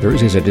Liechty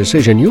Brothers is a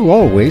decision you'll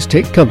always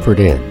take comfort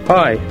in.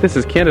 Hi, this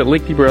is Kent at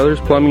Liechty Brothers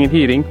Plumbing and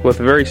Heating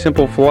with a very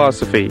simple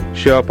philosophy.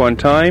 Show up on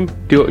time,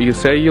 do what you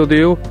say you'll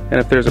do,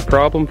 and if there's a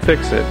problem,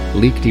 fix it.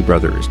 Liechty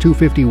Brothers,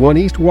 251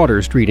 East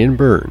Water Street in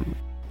Bern.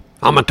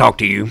 I'm gonna talk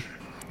to you.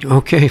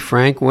 Okay,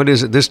 Frank, what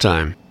is it this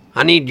time?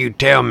 I need you to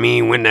tell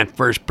me when that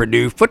first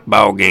Purdue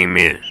football game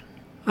is.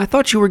 I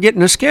thought you were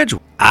getting a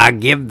schedule. I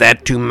give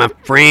that to my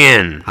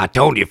friend. I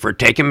told you for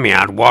taking me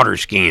out water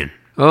skiing.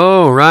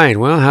 Oh, right.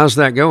 Well, how's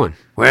that going?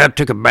 Well, it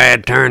took a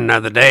bad turn the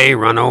other day,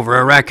 run over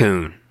a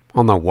raccoon.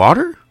 On the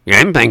water?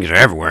 Yeah, them things are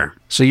everywhere.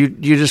 So you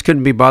just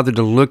couldn't be bothered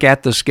to look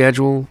at the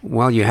schedule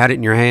while you had it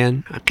in your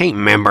hand? I can't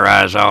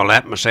memorize all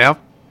that myself.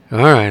 All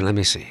right, let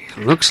me see.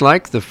 Looks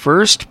like the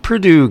first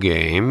Purdue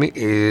game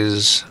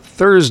is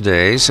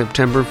Thursday,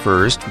 September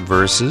 1st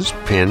versus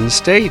Penn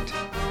State.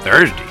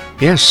 Thursday?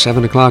 Yes,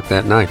 7 o'clock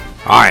that night.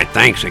 All right,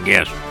 thanks, I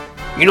guess.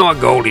 You know what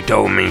Goldie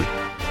told me?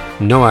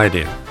 No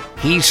idea.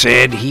 He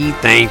said he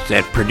thinks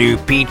that Purdue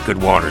beat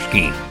Goodwater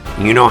Ski.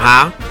 You know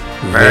how?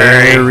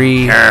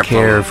 Very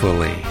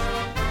carefully.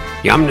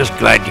 Yeah, I'm just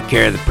glad you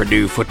carry the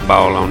Purdue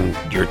football on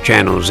your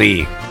Channel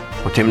Z.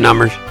 What's them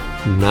numbers?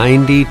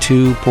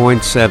 92.7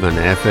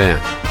 FM.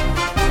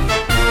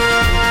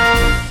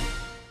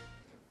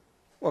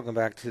 Welcome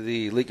back to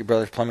the Leakey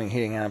Brothers Plumbing,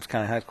 Heating, Adams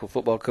County High School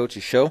Football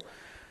Coaches Show,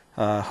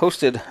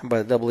 hosted by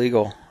the Double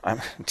Eagle. No,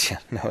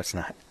 it's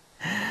not.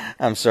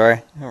 I'm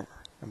sorry.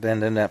 I've been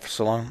doing that for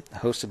so long.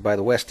 Hosted by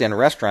the West End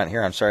Restaurant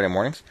here on Saturday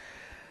mornings.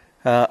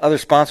 Other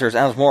sponsors,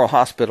 Adams Memorial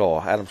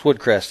Hospital, Adams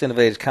Woodcrest,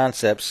 Innovative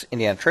Concepts,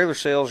 Indiana Trailer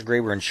Sales,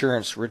 Graber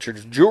Insurance,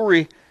 Richards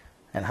Jewelry,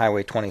 and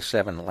Highway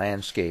 27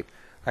 Landscape.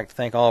 I'd like to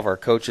thank all of our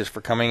coaches for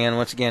coming in.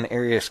 Once again,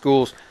 area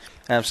schools.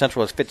 Adams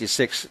Central was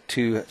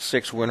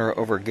 56-6 winner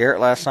over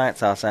Garrett last night.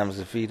 South Adams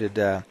defeated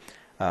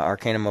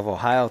Arcanum of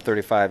Ohio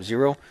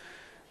 35-0.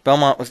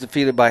 Belmont was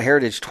defeated by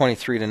Heritage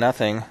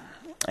 23-0.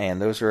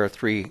 And those are our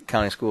three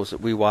county schools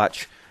that we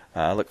watch.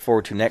 I look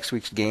forward to next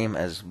week's game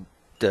as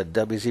the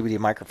WZBD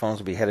microphones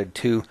will be headed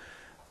to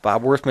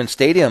Bob Worthman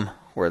Stadium,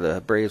 where the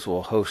Braves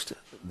will host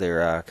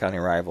their county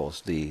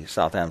rivals, the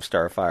South Adams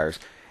Starfires.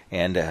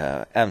 And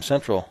Adams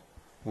Central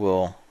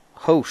will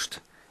host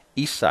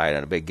Eastside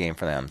at a big game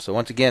for them. So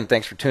once again,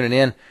 thanks for tuning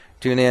in.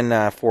 Tune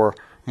in for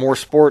more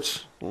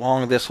sports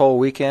along this whole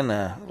weekend.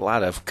 A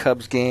lot of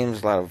Cubs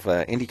games, a lot of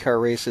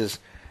IndyCar races,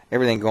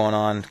 everything going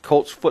on.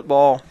 Colts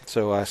football.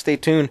 So stay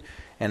tuned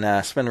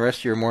and spend the rest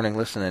of your morning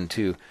listening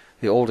to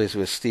the Oldies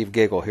with Steve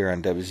Gagel here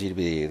on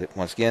WZBD.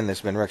 Once again, this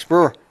has been Rex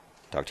Brewer.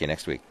 Talk to you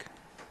next week.